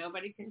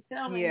 Nobody can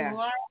tell me who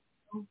I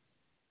am.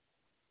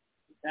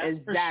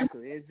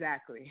 Exactly.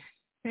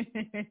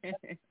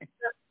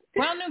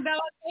 Well,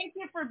 Nubella, thank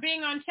you for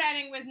being on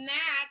Chatting with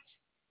Nat.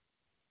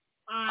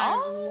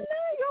 No,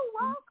 you're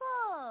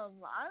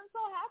welcome. I'm so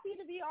happy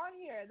to be on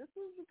here. This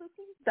is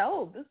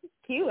dope. This is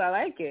cute. I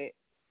like it.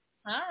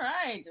 All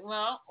right.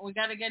 Well, we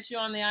got to get you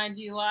on the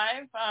IG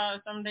Live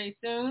someday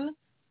soon.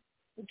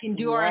 We can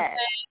do our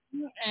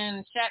thing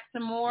and chat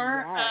some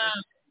more.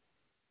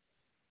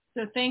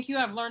 So thank you.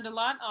 I've learned a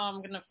lot.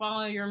 I'm going to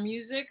follow your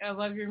music. I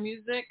love your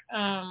music.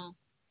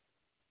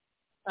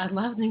 I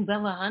love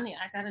Nubella Honey.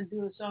 I got to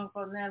do a song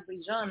called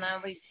Natalie Jean.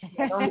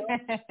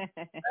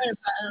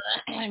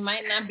 I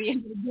might not be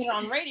able to get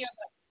on radio,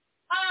 but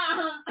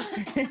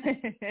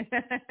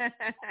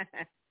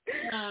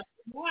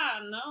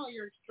no,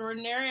 you're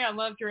extraordinary. I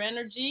loved your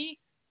energy.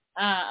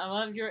 I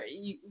love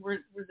we're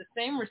the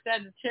same. We're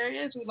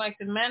Sagittarius. We like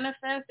to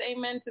manifest.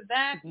 Amen to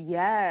that.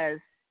 Yes.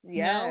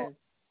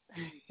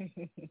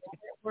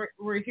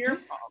 We're here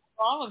for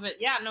all of it.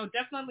 Yeah, no,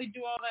 definitely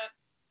do all that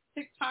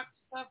TikTok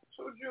stuff I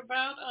told you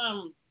about.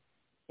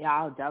 Yeah,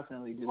 I'll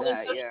definitely do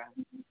that. Yeah.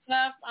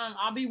 Stuff.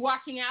 I'll be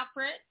watching out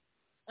for it.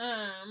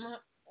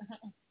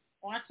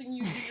 Watching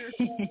you do your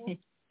thing.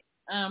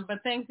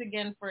 But thanks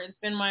again it's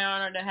been my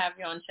honor to have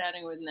you on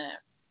Chatting with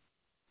Nat.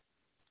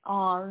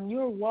 Oh,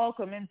 you're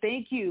welcome, and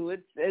thank you.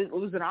 It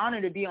was an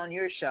honor to be on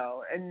your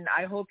show, and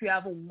I hope you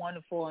have a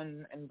wonderful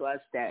and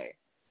blessed day.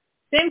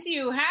 Same to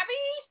you. Happy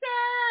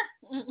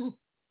Easter!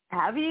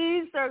 Happy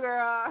Easter,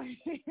 girl. All right.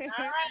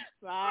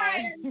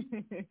 Bye.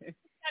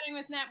 Chatting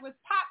with Nat with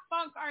pop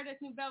funk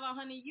artist Nubella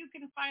Honey. You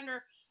can find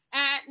her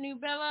at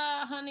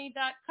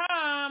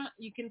NubellaHoney.com.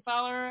 You can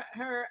follow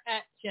her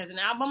she has an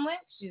album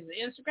link. She has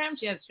Instagram.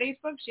 She has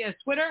Facebook. She has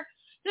Twitter.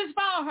 Just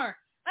follow her.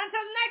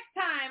 Until next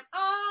time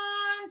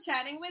on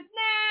Chatting with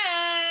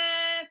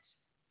Nat.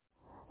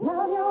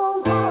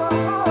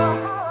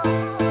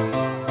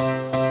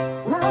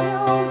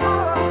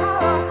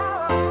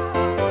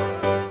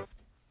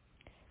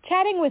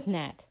 Chatting with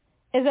Nat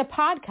is a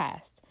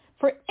podcast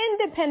for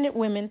independent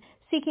women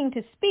seeking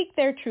to speak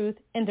their truth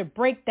and to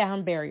break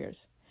down barriers.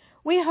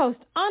 We host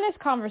honest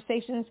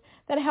conversations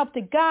that help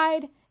to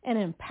guide and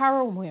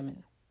empower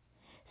women.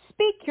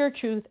 Speak your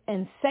truth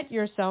and set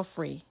yourself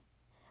free.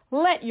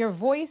 Let your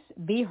voice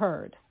be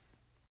heard.